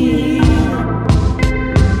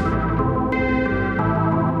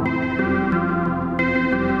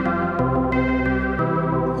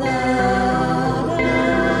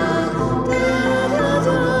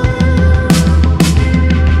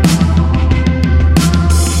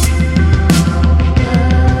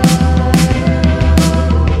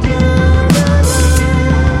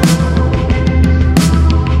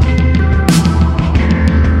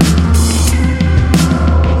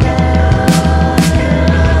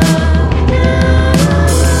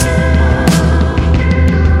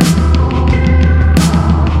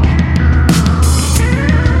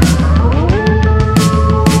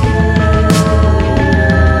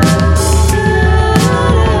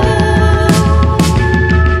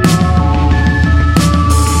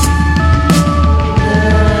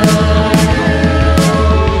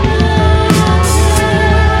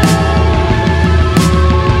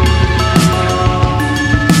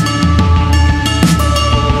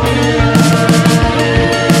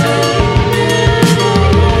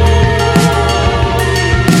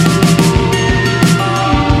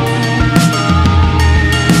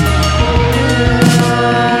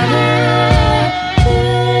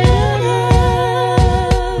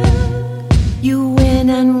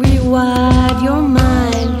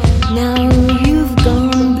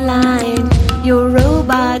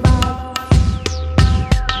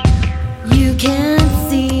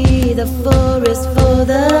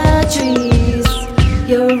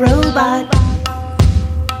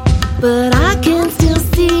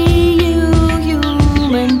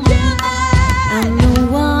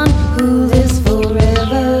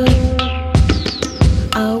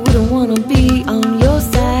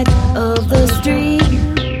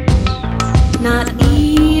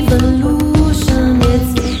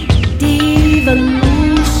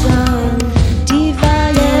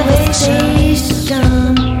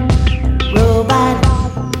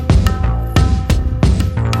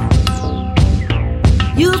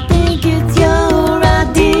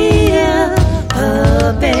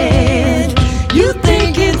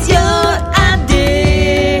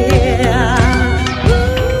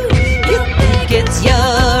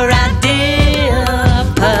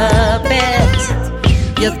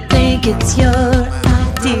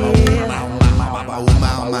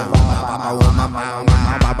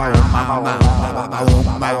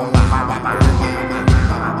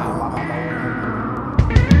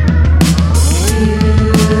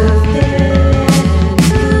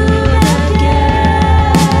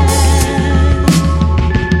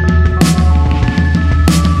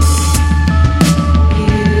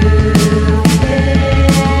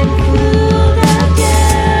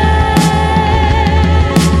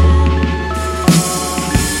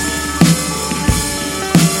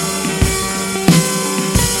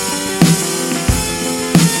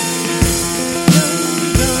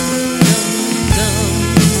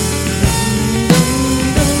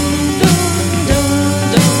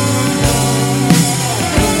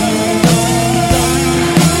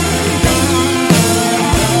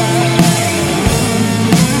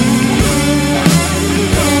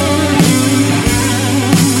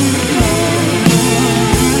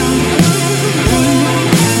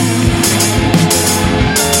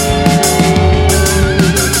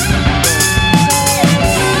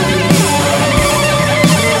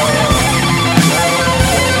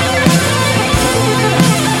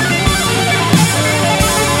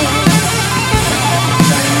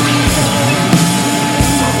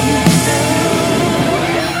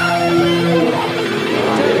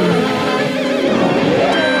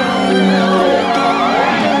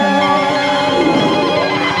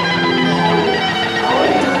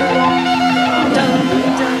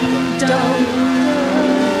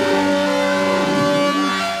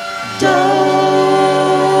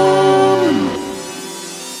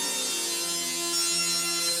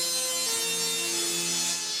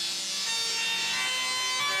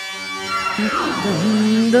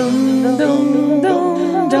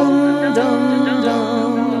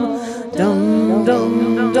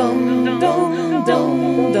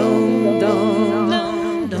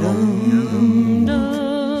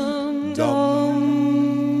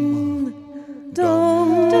 Dum